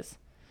cases.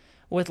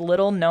 With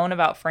little known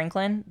about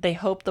Franklin, they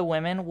hope the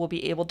women will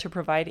be able to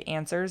provide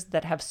answers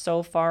that have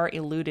so far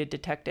eluded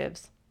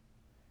detectives.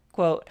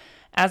 Quote,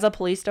 "As a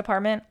police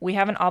department, we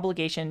have an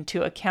obligation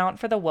to account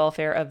for the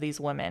welfare of these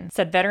women,"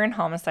 said veteran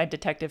homicide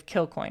detective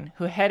Kilcoyne,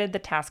 who headed the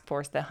task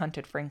force that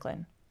hunted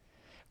Franklin.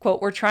 Quote,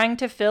 "We're trying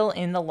to fill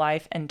in the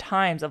life and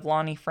times of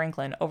Lonnie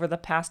Franklin over the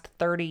past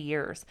 30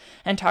 years,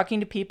 and talking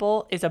to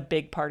people is a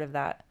big part of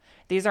that.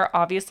 These are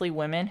obviously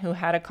women who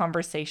had a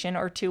conversation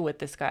or two with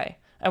this guy.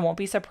 I won't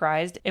be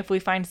surprised if we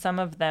find some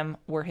of them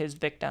were his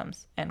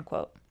victims," end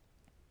quote.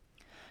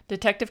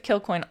 Detective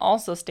Kilcoyne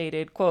also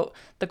stated, quote,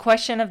 "The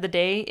question of the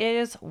day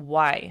is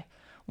why?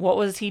 What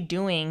was he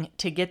doing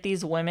to get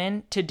these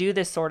women to do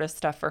this sort of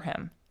stuff for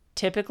him?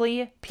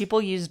 Typically,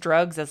 people use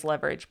drugs as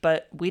leverage,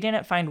 but we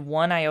didn't find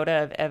one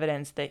iota of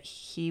evidence that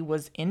he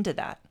was into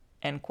that,"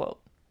 end quote.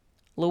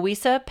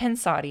 Louisa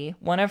Pensati,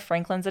 one of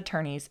Franklin's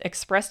attorneys,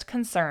 expressed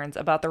concerns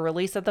about the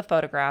release of the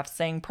photographs,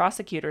 saying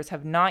prosecutors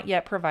have not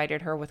yet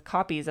provided her with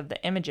copies of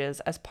the images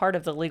as part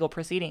of the legal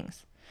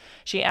proceedings.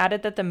 She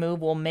added that the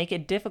move will make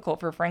it difficult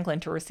for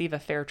Franklin to receive a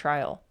fair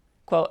trial.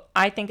 Quote,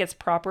 "I think it's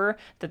proper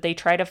that they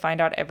try to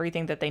find out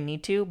everything that they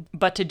need to,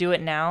 but to do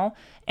it now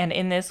and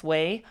in this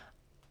way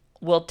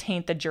will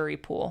taint the jury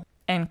pool,"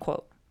 end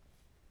quote.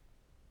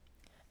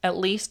 At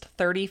least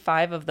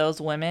 35 of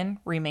those women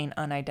remain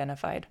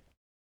unidentified.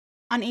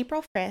 On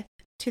April 5th,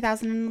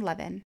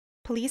 2011,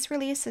 police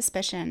released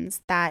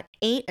suspicions that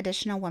 8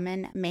 additional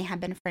women may have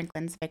been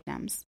Franklin's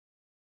victims.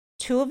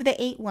 2 of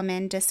the 8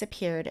 women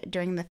disappeared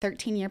during the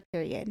 13-year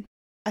period.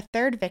 A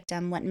third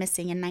victim went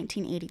missing in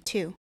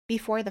 1982,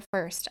 before the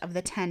first of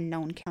the 10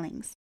 known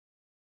killings.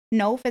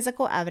 No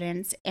physical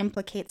evidence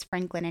implicates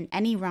Franklin in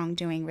any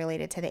wrongdoing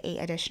related to the 8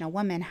 additional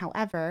women.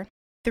 However,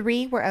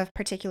 3 were of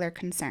particular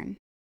concern.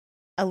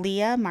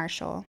 Aaliyah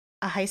Marshall,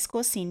 a high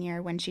school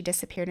senior when she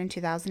disappeared in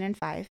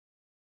 2005,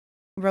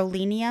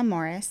 Rolenia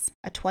Morris,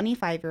 a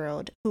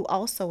 25-year-old who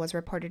also was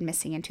reported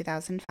missing in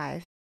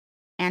 2005,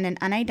 and an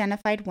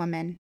unidentified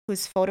woman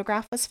whose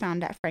photograph was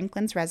found at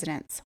Franklin's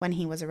residence when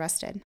he was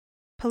arrested.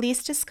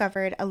 Police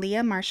discovered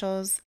Aaliyah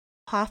Marshall's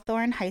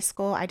Hawthorne High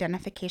School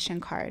identification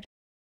card,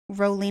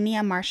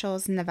 Rolenia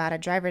Marshall's Nevada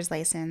driver's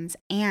license,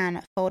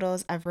 and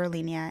photos of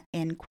Rolenia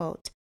in,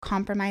 quote,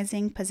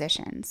 "compromising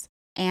positions,"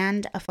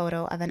 and a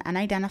photo of an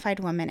unidentified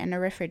woman in a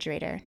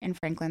refrigerator in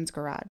Franklin's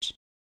garage.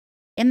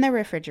 In the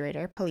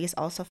refrigerator, police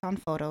also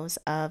found photos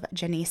of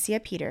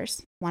Janecia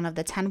Peters, one of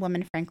the 10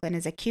 women Franklin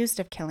is accused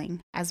of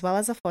killing, as well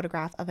as a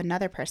photograph of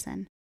another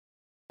person.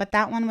 But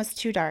that one was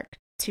too dark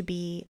to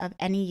be of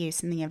any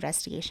use in the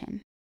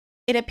investigation.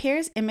 It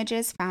appears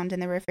images found in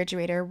the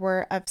refrigerator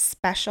were of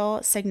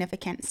special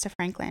significance to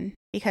Franklin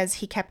because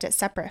he kept it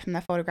separate from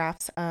the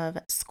photographs of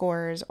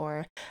scores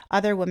or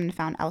other women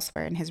found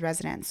elsewhere in his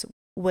residence,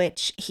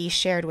 which he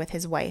shared with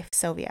his wife,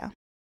 Sylvia.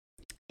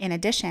 In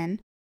addition,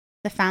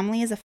 the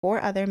families of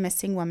 4 other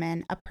missing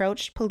women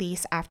approached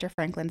police after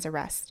Franklin's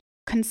arrest,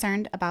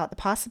 concerned about the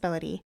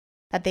possibility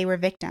that they were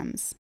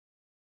victims.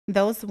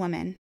 Those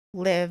women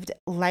lived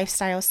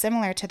lifestyles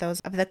similar to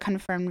those of the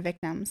confirmed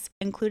victims,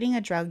 including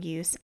a drug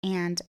use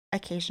and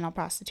occasional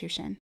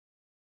prostitution.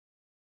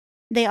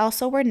 They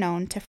also were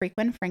known to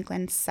frequent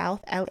Franklin's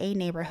South LA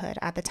neighborhood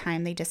at the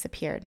time they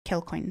disappeared,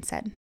 Kilcoyne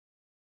said.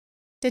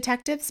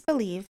 Detectives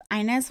believe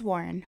Inez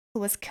Warren, who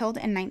was killed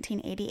in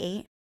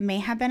 1988, may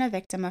have been a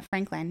victim of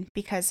Franklin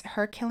because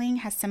her killing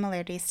has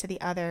similarities to the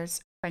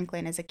others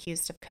Franklin is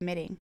accused of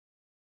committing.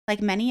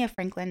 Like many of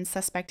Franklin's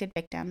suspected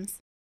victims,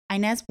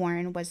 Inez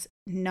Warren was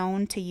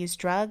known to use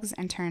drugs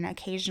and turn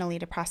occasionally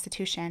to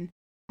prostitution,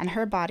 and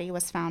her body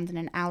was found in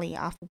an alley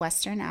off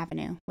Western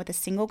Avenue with a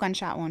single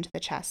gunshot wound to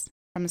the chest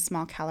from a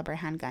small caliber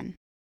handgun.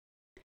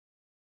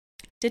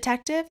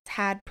 Detectives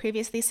had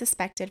previously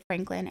suspected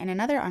Franklin in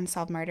another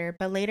unsolved murder,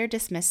 but later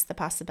dismissed the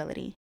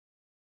possibility.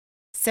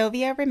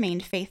 Sylvia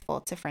remained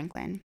faithful to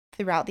Franklin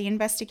throughout the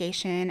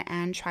investigation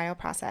and trial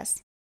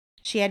process.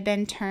 She had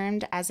been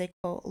termed as a,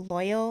 quote,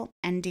 loyal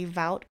and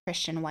devout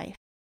Christian wife,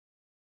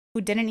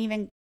 who didn't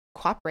even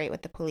cooperate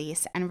with the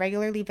police and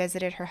regularly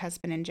visited her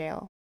husband in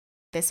jail.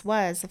 This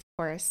was, of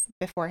course,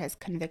 before his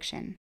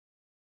conviction.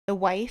 The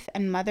wife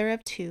and mother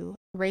of 2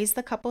 raised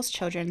the couple's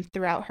children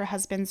throughout her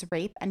husband's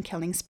rape and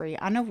killing spree,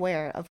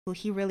 unaware of who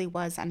he really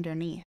was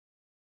underneath.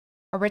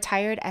 A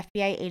retired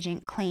FBI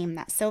agent claimed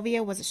that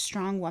Sylvia was a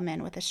strong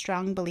woman with a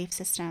strong belief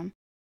system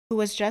who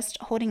was just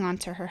holding on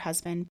to her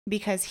husband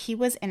because he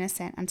was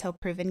innocent until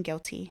proven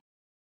guilty.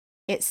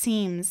 It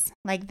seems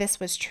like this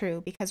was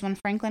true because when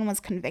Franklin was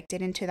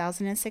convicted in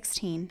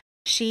 2016,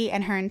 she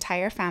and her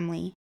entire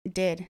family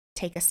did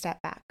take a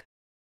step back.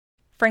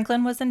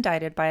 Franklin was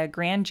indicted by a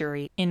grand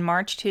jury in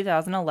March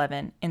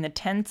 2011 in the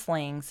 10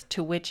 slayings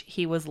to which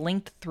he was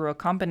linked through a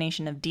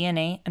combination of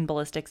DNA and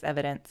ballistics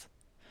evidence.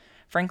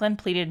 Franklin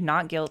pleaded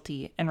not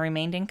guilty and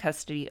remained in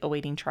custody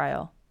awaiting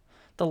trial.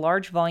 The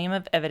large volume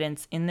of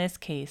evidence in this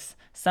case,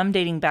 some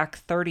dating back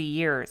 30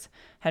 years,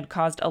 had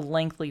caused a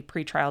lengthy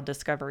pretrial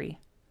discovery.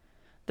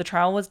 The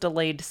trial was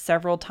delayed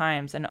several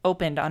times and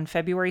opened on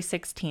February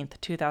 16,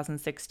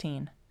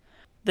 2016.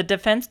 The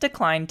defense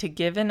declined to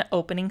give an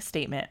opening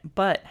statement,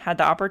 but had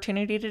the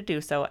opportunity to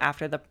do so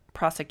after the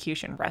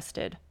prosecution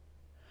rested.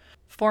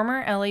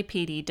 Former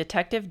LAPD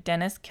Detective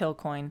Dennis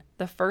Kilcoyne,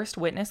 the first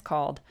witness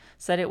called,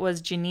 said it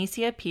was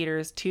Janecia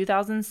Peters'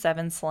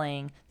 2007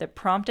 slaying that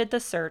prompted the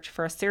search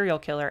for a serial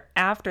killer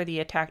after the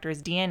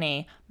attacker's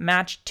DNA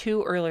matched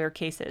 2 earlier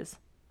cases.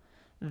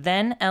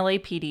 Then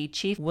LAPD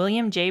Chief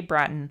William J.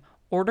 Bratton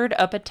ordered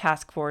up a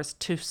task force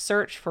to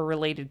search for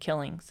related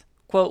killings.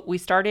 Quote, "We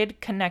started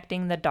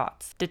connecting the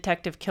dots,"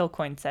 Detective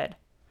Kilcoyne said.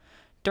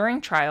 During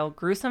trial,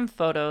 gruesome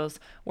photos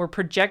were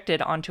projected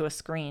onto a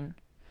screen.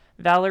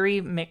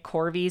 Valerie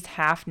McCorvey's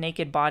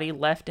half-naked body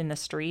left in the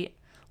street,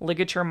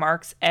 ligature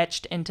marks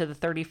etched into the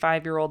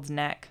 35-year-old's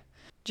neck.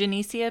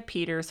 Janecia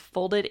Peters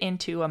folded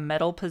into a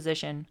metal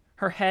position,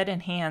 her head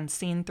and hands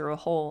seen through a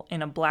hole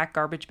in a black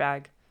garbage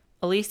bag.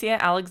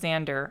 Alicia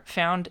Alexander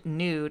found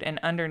nude and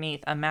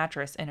underneath a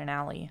mattress in an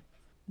alley.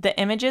 The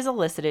images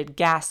elicited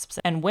gasps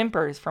and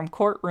whimpers from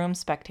courtroom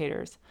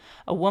spectators.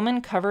 A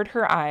woman covered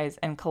her eyes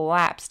and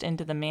collapsed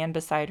into the man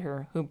beside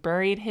her, who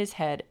buried his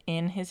head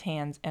in his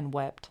hands and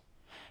wept.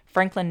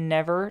 Franklin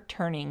never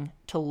turning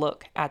to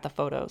look at the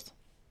photos.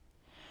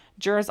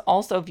 Jurors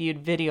also viewed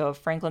video of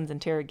Franklin's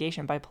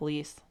interrogation by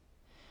police.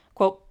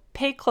 Quote,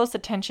 "Pay close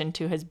attention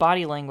to his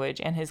body language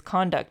and his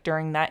conduct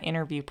during that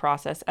interview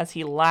process as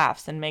he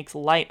laughs and makes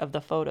light of the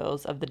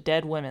photos of the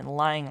dead women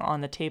lying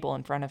on the table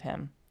in front of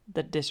him,"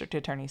 the district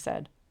attorney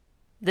said.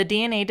 The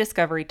DNA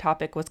discovery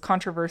topic was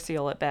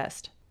controversial at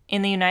best.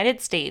 In the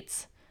United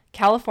States,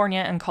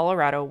 California and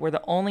Colorado were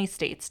the only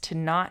states to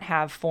not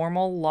have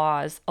formal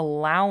laws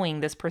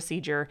allowing this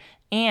procedure,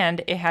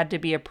 and it had to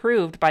be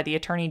approved by the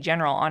Attorney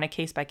General on a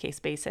case-by-case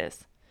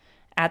basis.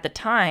 At the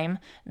time,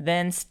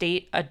 then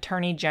State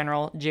Attorney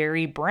General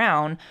Jerry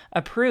Brown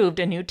approved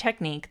a new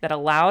technique that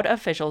allowed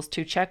officials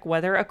to check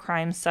whether a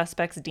crime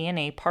suspect's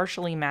DNA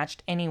partially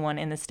matched anyone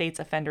in the state's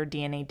offender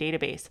DNA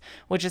database,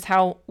 which is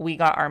how we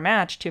got our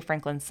match to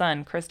Franklin's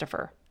son,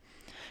 Christopher.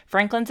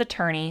 Franklin's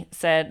attorney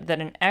said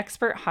that an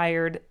expert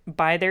hired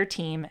by their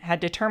team had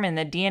determined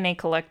that DNA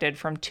collected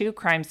from 2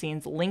 crime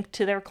scenes linked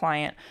to their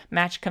client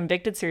matched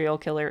convicted serial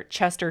killer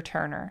Chester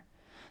Turner.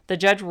 The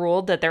judge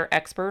ruled that their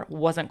expert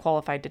wasn't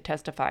qualified to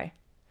testify.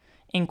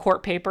 In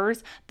court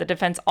papers, the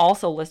defense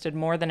also listed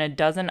more than a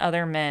dozen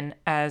other men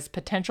as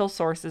potential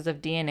sources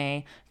of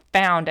DNA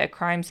found at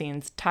crime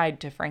scenes tied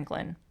to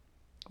Franklin.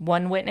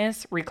 One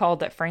witness recalled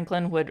that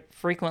Franklin would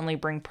frequently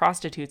bring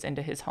prostitutes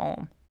into his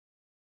home.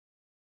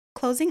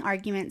 Closing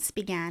arguments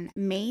began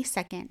May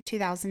 2nd,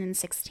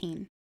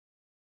 2016.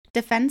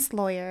 Defense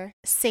lawyer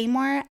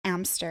Seymour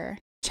Amster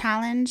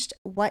challenged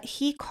what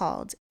he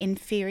called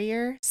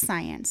inferior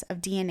science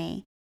of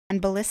DNA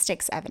and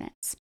ballistics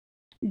evidence.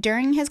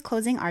 During his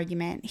closing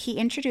argument, he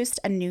introduced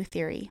a new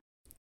theory: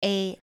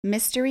 a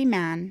mystery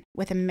man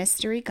with a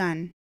mystery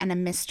gun and a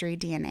mystery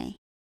DNA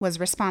was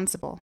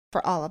responsible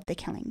for all of the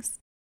killings.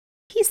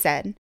 He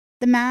said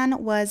the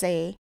man was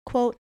a,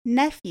 quote,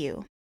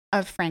 nephew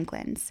of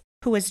Franklin's,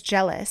 who was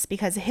jealous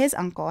because his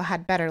uncle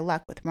had better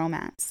luck with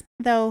romance,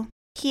 though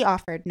he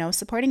offered no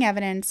supporting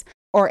evidence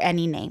or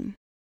any name.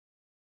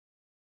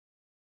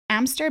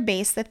 Amster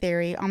based the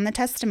theory on the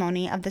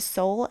testimony of the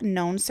sole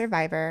known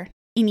survivor,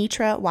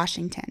 Enietra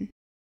Washington.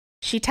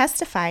 She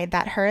testified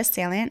that her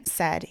assailant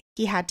said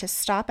he had to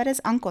stop at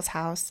his uncle's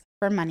house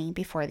for money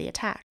before the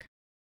attack.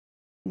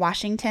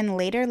 Washington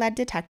later led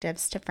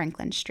detectives to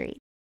Franklin Street.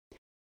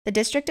 The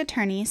district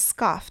attorney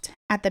scoffed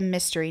at the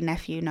mystery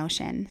nephew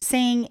notion,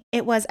 saying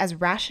it was as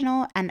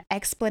rational an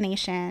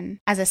explanation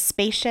as a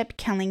spaceship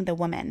killing the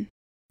woman.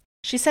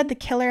 She said the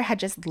killer had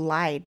just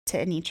lied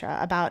to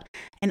Enietra about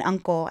an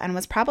uncle and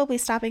was probably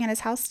stopping at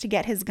his house to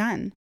get his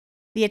gun.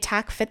 The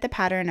attack fit the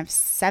pattern of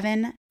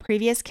 7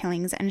 previous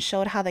killings and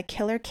showed how the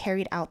killer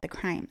carried out the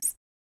crimes.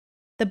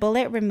 The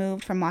bullet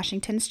removed from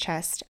Washington's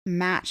chest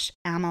matched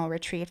ammo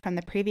retrieved from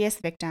the previous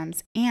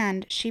victims,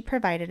 and she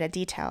provided a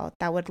detail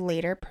that would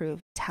later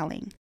prove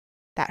telling: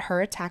 that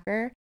her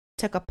attacker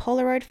took a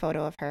Polaroid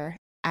photo of her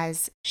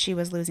as she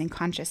was losing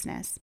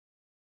consciousness,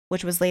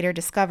 which was later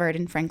discovered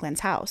in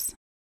Franklin's house.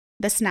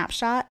 The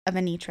snapshot of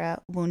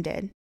Enietra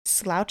wounded,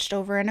 slouched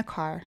over in a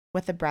car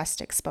with the breast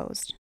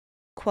exposed.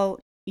 Quote,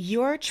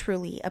 "You're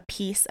truly a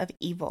piece of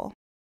evil.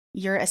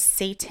 You're a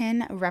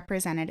Satan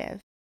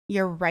representative.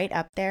 You're right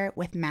up there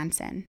with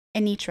Manson,"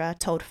 Enietra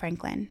told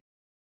Franklin.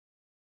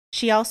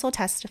 She also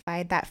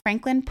testified that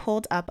Franklin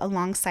pulled up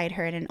alongside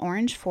her in an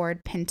orange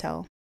Ford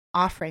Pinto,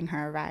 offering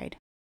her a ride.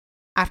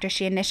 After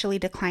she initially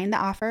declined the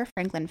offer,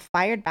 Franklin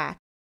fired back,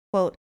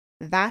 quote,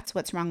 "That's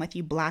what's wrong with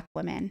you black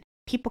women.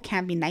 People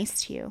can't be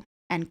nice to you,"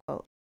 end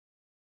quote.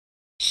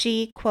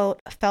 She,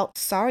 quote, felt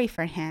sorry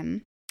for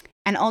him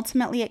and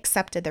ultimately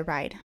accepted the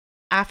ride.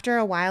 After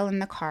a while in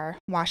the car,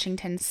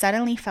 Washington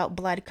suddenly felt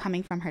blood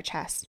coming from her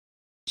chest.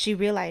 She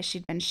realized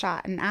she'd been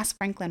shot and asked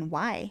Franklin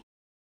why,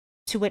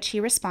 to which he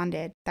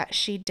responded that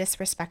she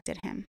disrespected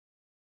him.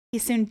 He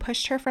soon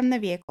pushed her from the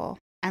vehicle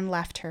and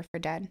left her for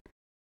dead,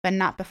 but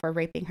not before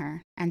raping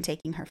her and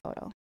taking her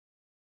photo.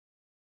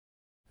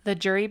 The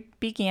jury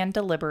began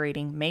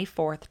deliberating May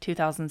 4th,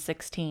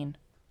 2016.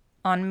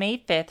 On May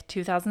 5th,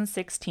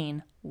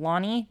 2016,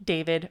 Lonnie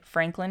David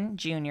Franklin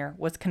Jr.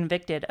 was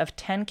convicted of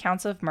 10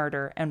 counts of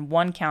murder and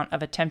 1 count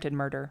of attempted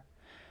murder.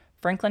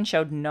 Franklin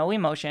showed no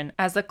emotion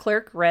as the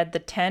clerk read the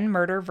 10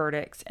 murder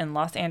verdicts in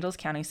Los Angeles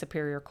County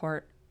Superior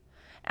Court.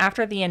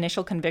 After the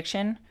initial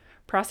conviction,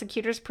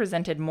 prosecutors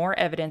presented more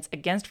evidence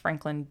against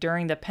Franklin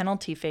during the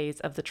penalty phase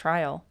of the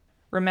trial.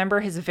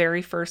 Remember his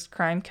very first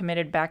crime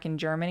committed back in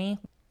Germany?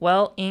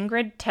 Well,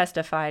 Ingrid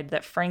testified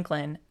that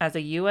Franklin, as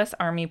a U.S.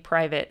 Army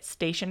private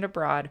stationed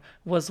abroad,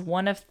 was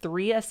one of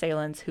 3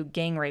 assailants who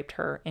gang raped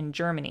her in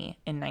Germany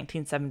in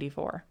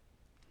 1974.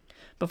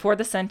 Before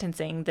the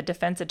sentencing, the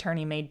defense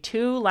attorney made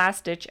 2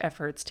 last-ditch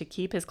efforts to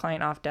keep his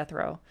client off death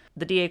row.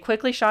 The DA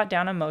quickly shot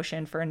down a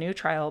motion for a new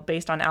trial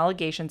based on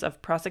allegations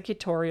of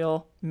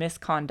prosecutorial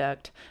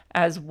misconduct,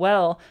 as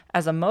well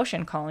as a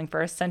motion calling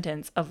for a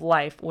sentence of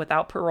life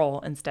without parole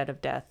instead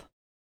of death.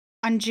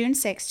 On June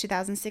 6,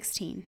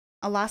 2016,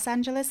 a Los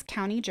Angeles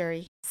County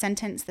jury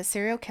sentenced the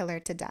serial killer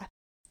to death,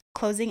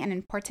 closing an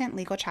important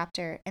legal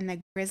chapter in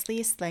the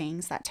grisly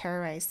slayings that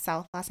terrorized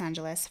South Los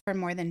Angeles for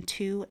more than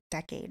 2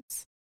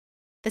 decades.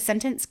 The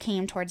sentence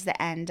came towards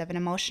the end of an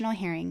emotional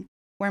hearing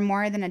where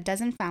more than a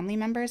dozen family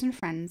members and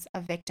friends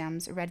of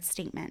victims read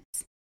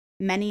statements,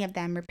 many of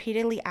them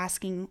repeatedly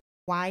asking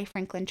why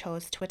Franklin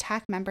chose to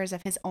attack members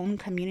of his own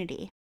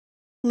community.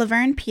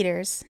 Laverne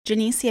Peters,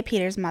 Janecia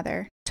Peters'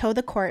 mother, told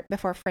the court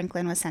before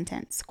Franklin was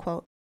sentenced,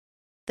 quote,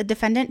 "The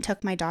defendant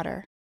took my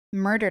daughter,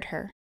 murdered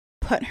her,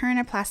 put her in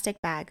a plastic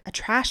bag, a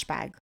trash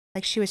bag,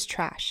 like she was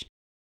trash.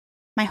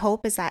 My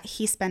hope is that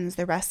he spends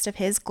the rest of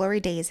his glory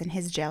days in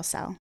his jail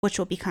cell, which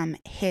will become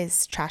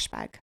his trash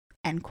bag,"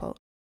 end quote.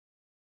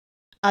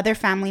 Other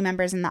family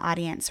members in the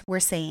audience were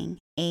saying,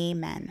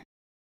 "Amen."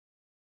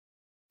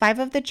 5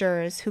 of the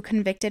jurors who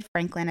convicted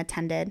Franklin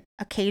attended,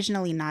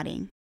 occasionally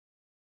nodding.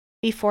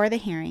 Before the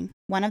hearing,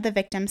 one of the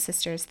victim's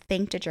sisters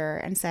thanked a juror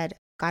and said,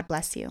 "God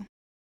bless you."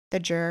 The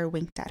juror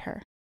winked at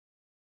her.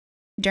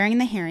 During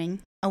the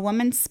hearing, a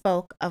woman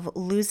spoke of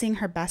losing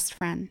her best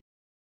friend,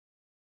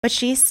 but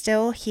she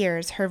still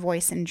hears her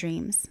voice in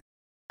dreams.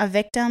 A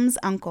victim's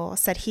uncle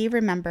said he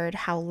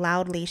remembered how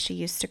loudly she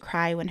used to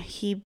cry when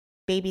he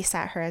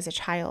babysat her as a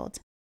child.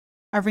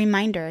 A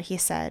reminder, he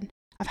said,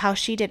 of how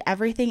she did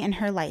everything in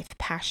her life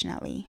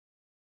passionately.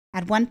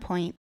 At one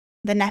point,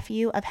 the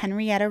nephew of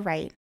Henrietta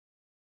Wright,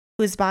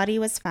 whose body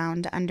was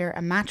found under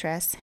a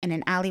mattress in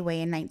an alleyway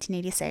in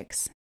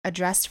 1986,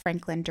 addressed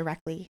Franklin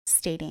directly,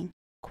 stating,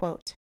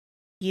 quote,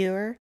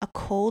 "You're a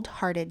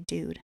cold-hearted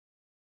dude."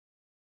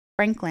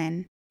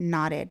 Franklin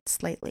nodded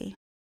slightly.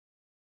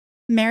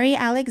 Mary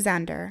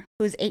Alexander,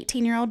 whose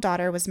 18-year-old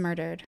daughter was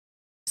murdered,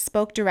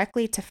 spoke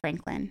directly to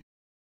Franklin.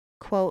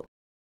 Quote,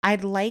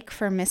 "I'd like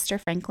for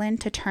Mr. Franklin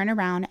to turn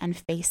around and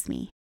face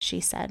me," she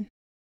said.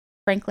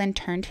 Franklin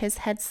turned his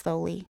head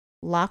slowly,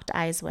 locked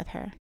eyes with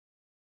her.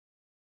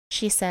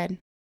 She said,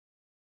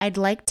 "I'd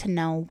like to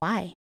know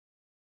why."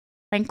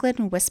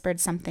 Franklin whispered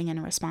something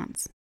in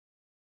response.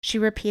 She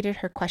repeated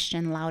her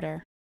question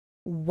louder.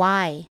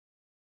 "Why?"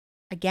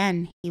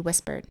 Again, he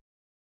whispered.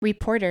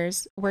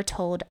 Reporters were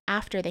told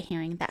after the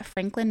hearing that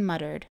Franklin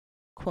muttered,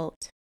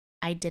 quote,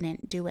 "I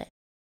didn't do it."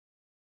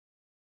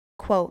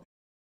 Quote,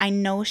 "I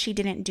know she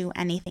didn't do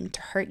anything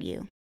to hurt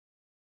you,"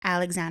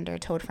 Alexander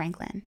told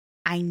Franklin.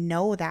 "I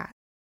know that."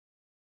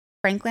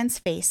 Franklin's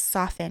face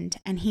softened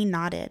and he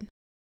nodded.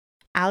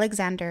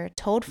 Alexander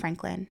told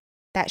Franklin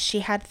that she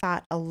had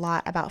thought a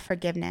lot about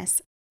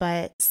forgiveness,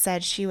 but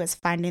said she was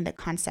finding the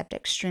concept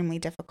extremely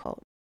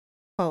difficult.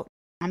 Quote,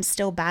 "I'm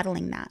still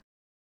battling that."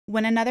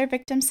 When another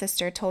victim's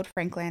sister told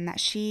Franklin that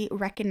she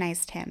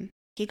recognized him,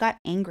 he got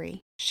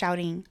angry,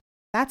 shouting,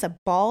 "That's a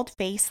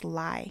bald-faced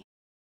lie."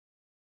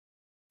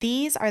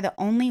 These are the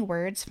only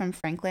words from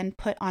Franklin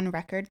put on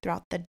record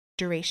throughout the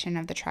duration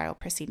of the trial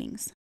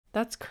proceedings.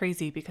 That's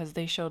crazy because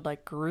they showed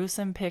like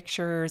gruesome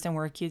pictures and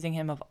were accusing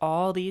him of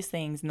all these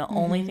things. And the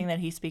only thing that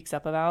he speaks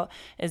up about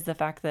is the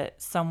fact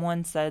that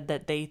someone said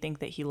that they think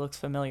that he looks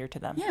familiar to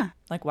them. Yeah.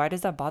 Like, why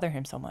does that bother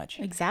him so much?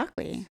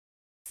 Exactly.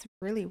 It's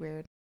really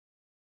weird.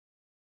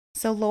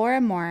 So Laura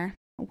Moore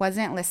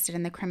wasn't listed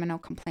in the criminal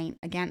complaint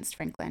against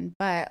Franklin,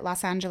 but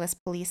Los Angeles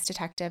Police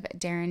Detective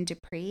Darren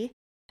Dupree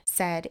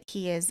said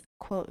he is,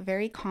 quote,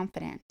 "very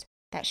confident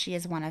that she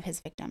is one of his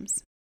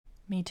victims."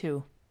 Me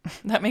too.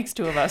 That makes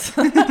two of us.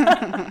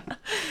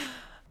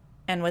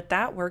 And with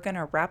that, we're going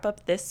to wrap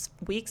up this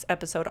week's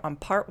episode on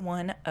part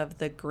 1 of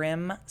The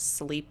Grim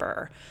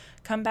Sleeper.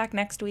 Come back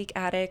next week,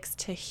 addicts,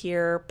 to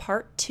hear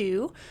part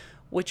 2,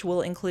 which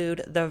will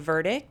include the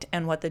verdict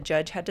and what the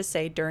judge had to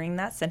say during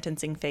that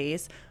sentencing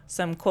phase,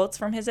 some quotes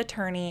from his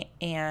attorney,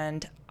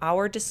 and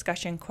our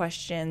discussion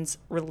questions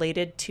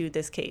related to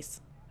this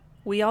case.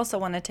 We also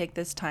want to take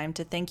this time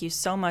to thank you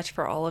so much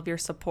for all of your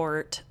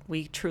support.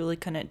 We truly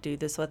couldn't do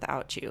this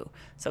without you.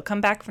 So come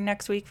back for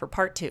next week for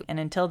part 2. And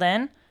until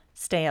then,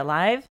 stay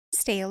alive,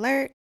 Stay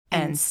alert,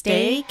 and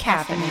stay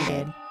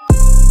caffeinated.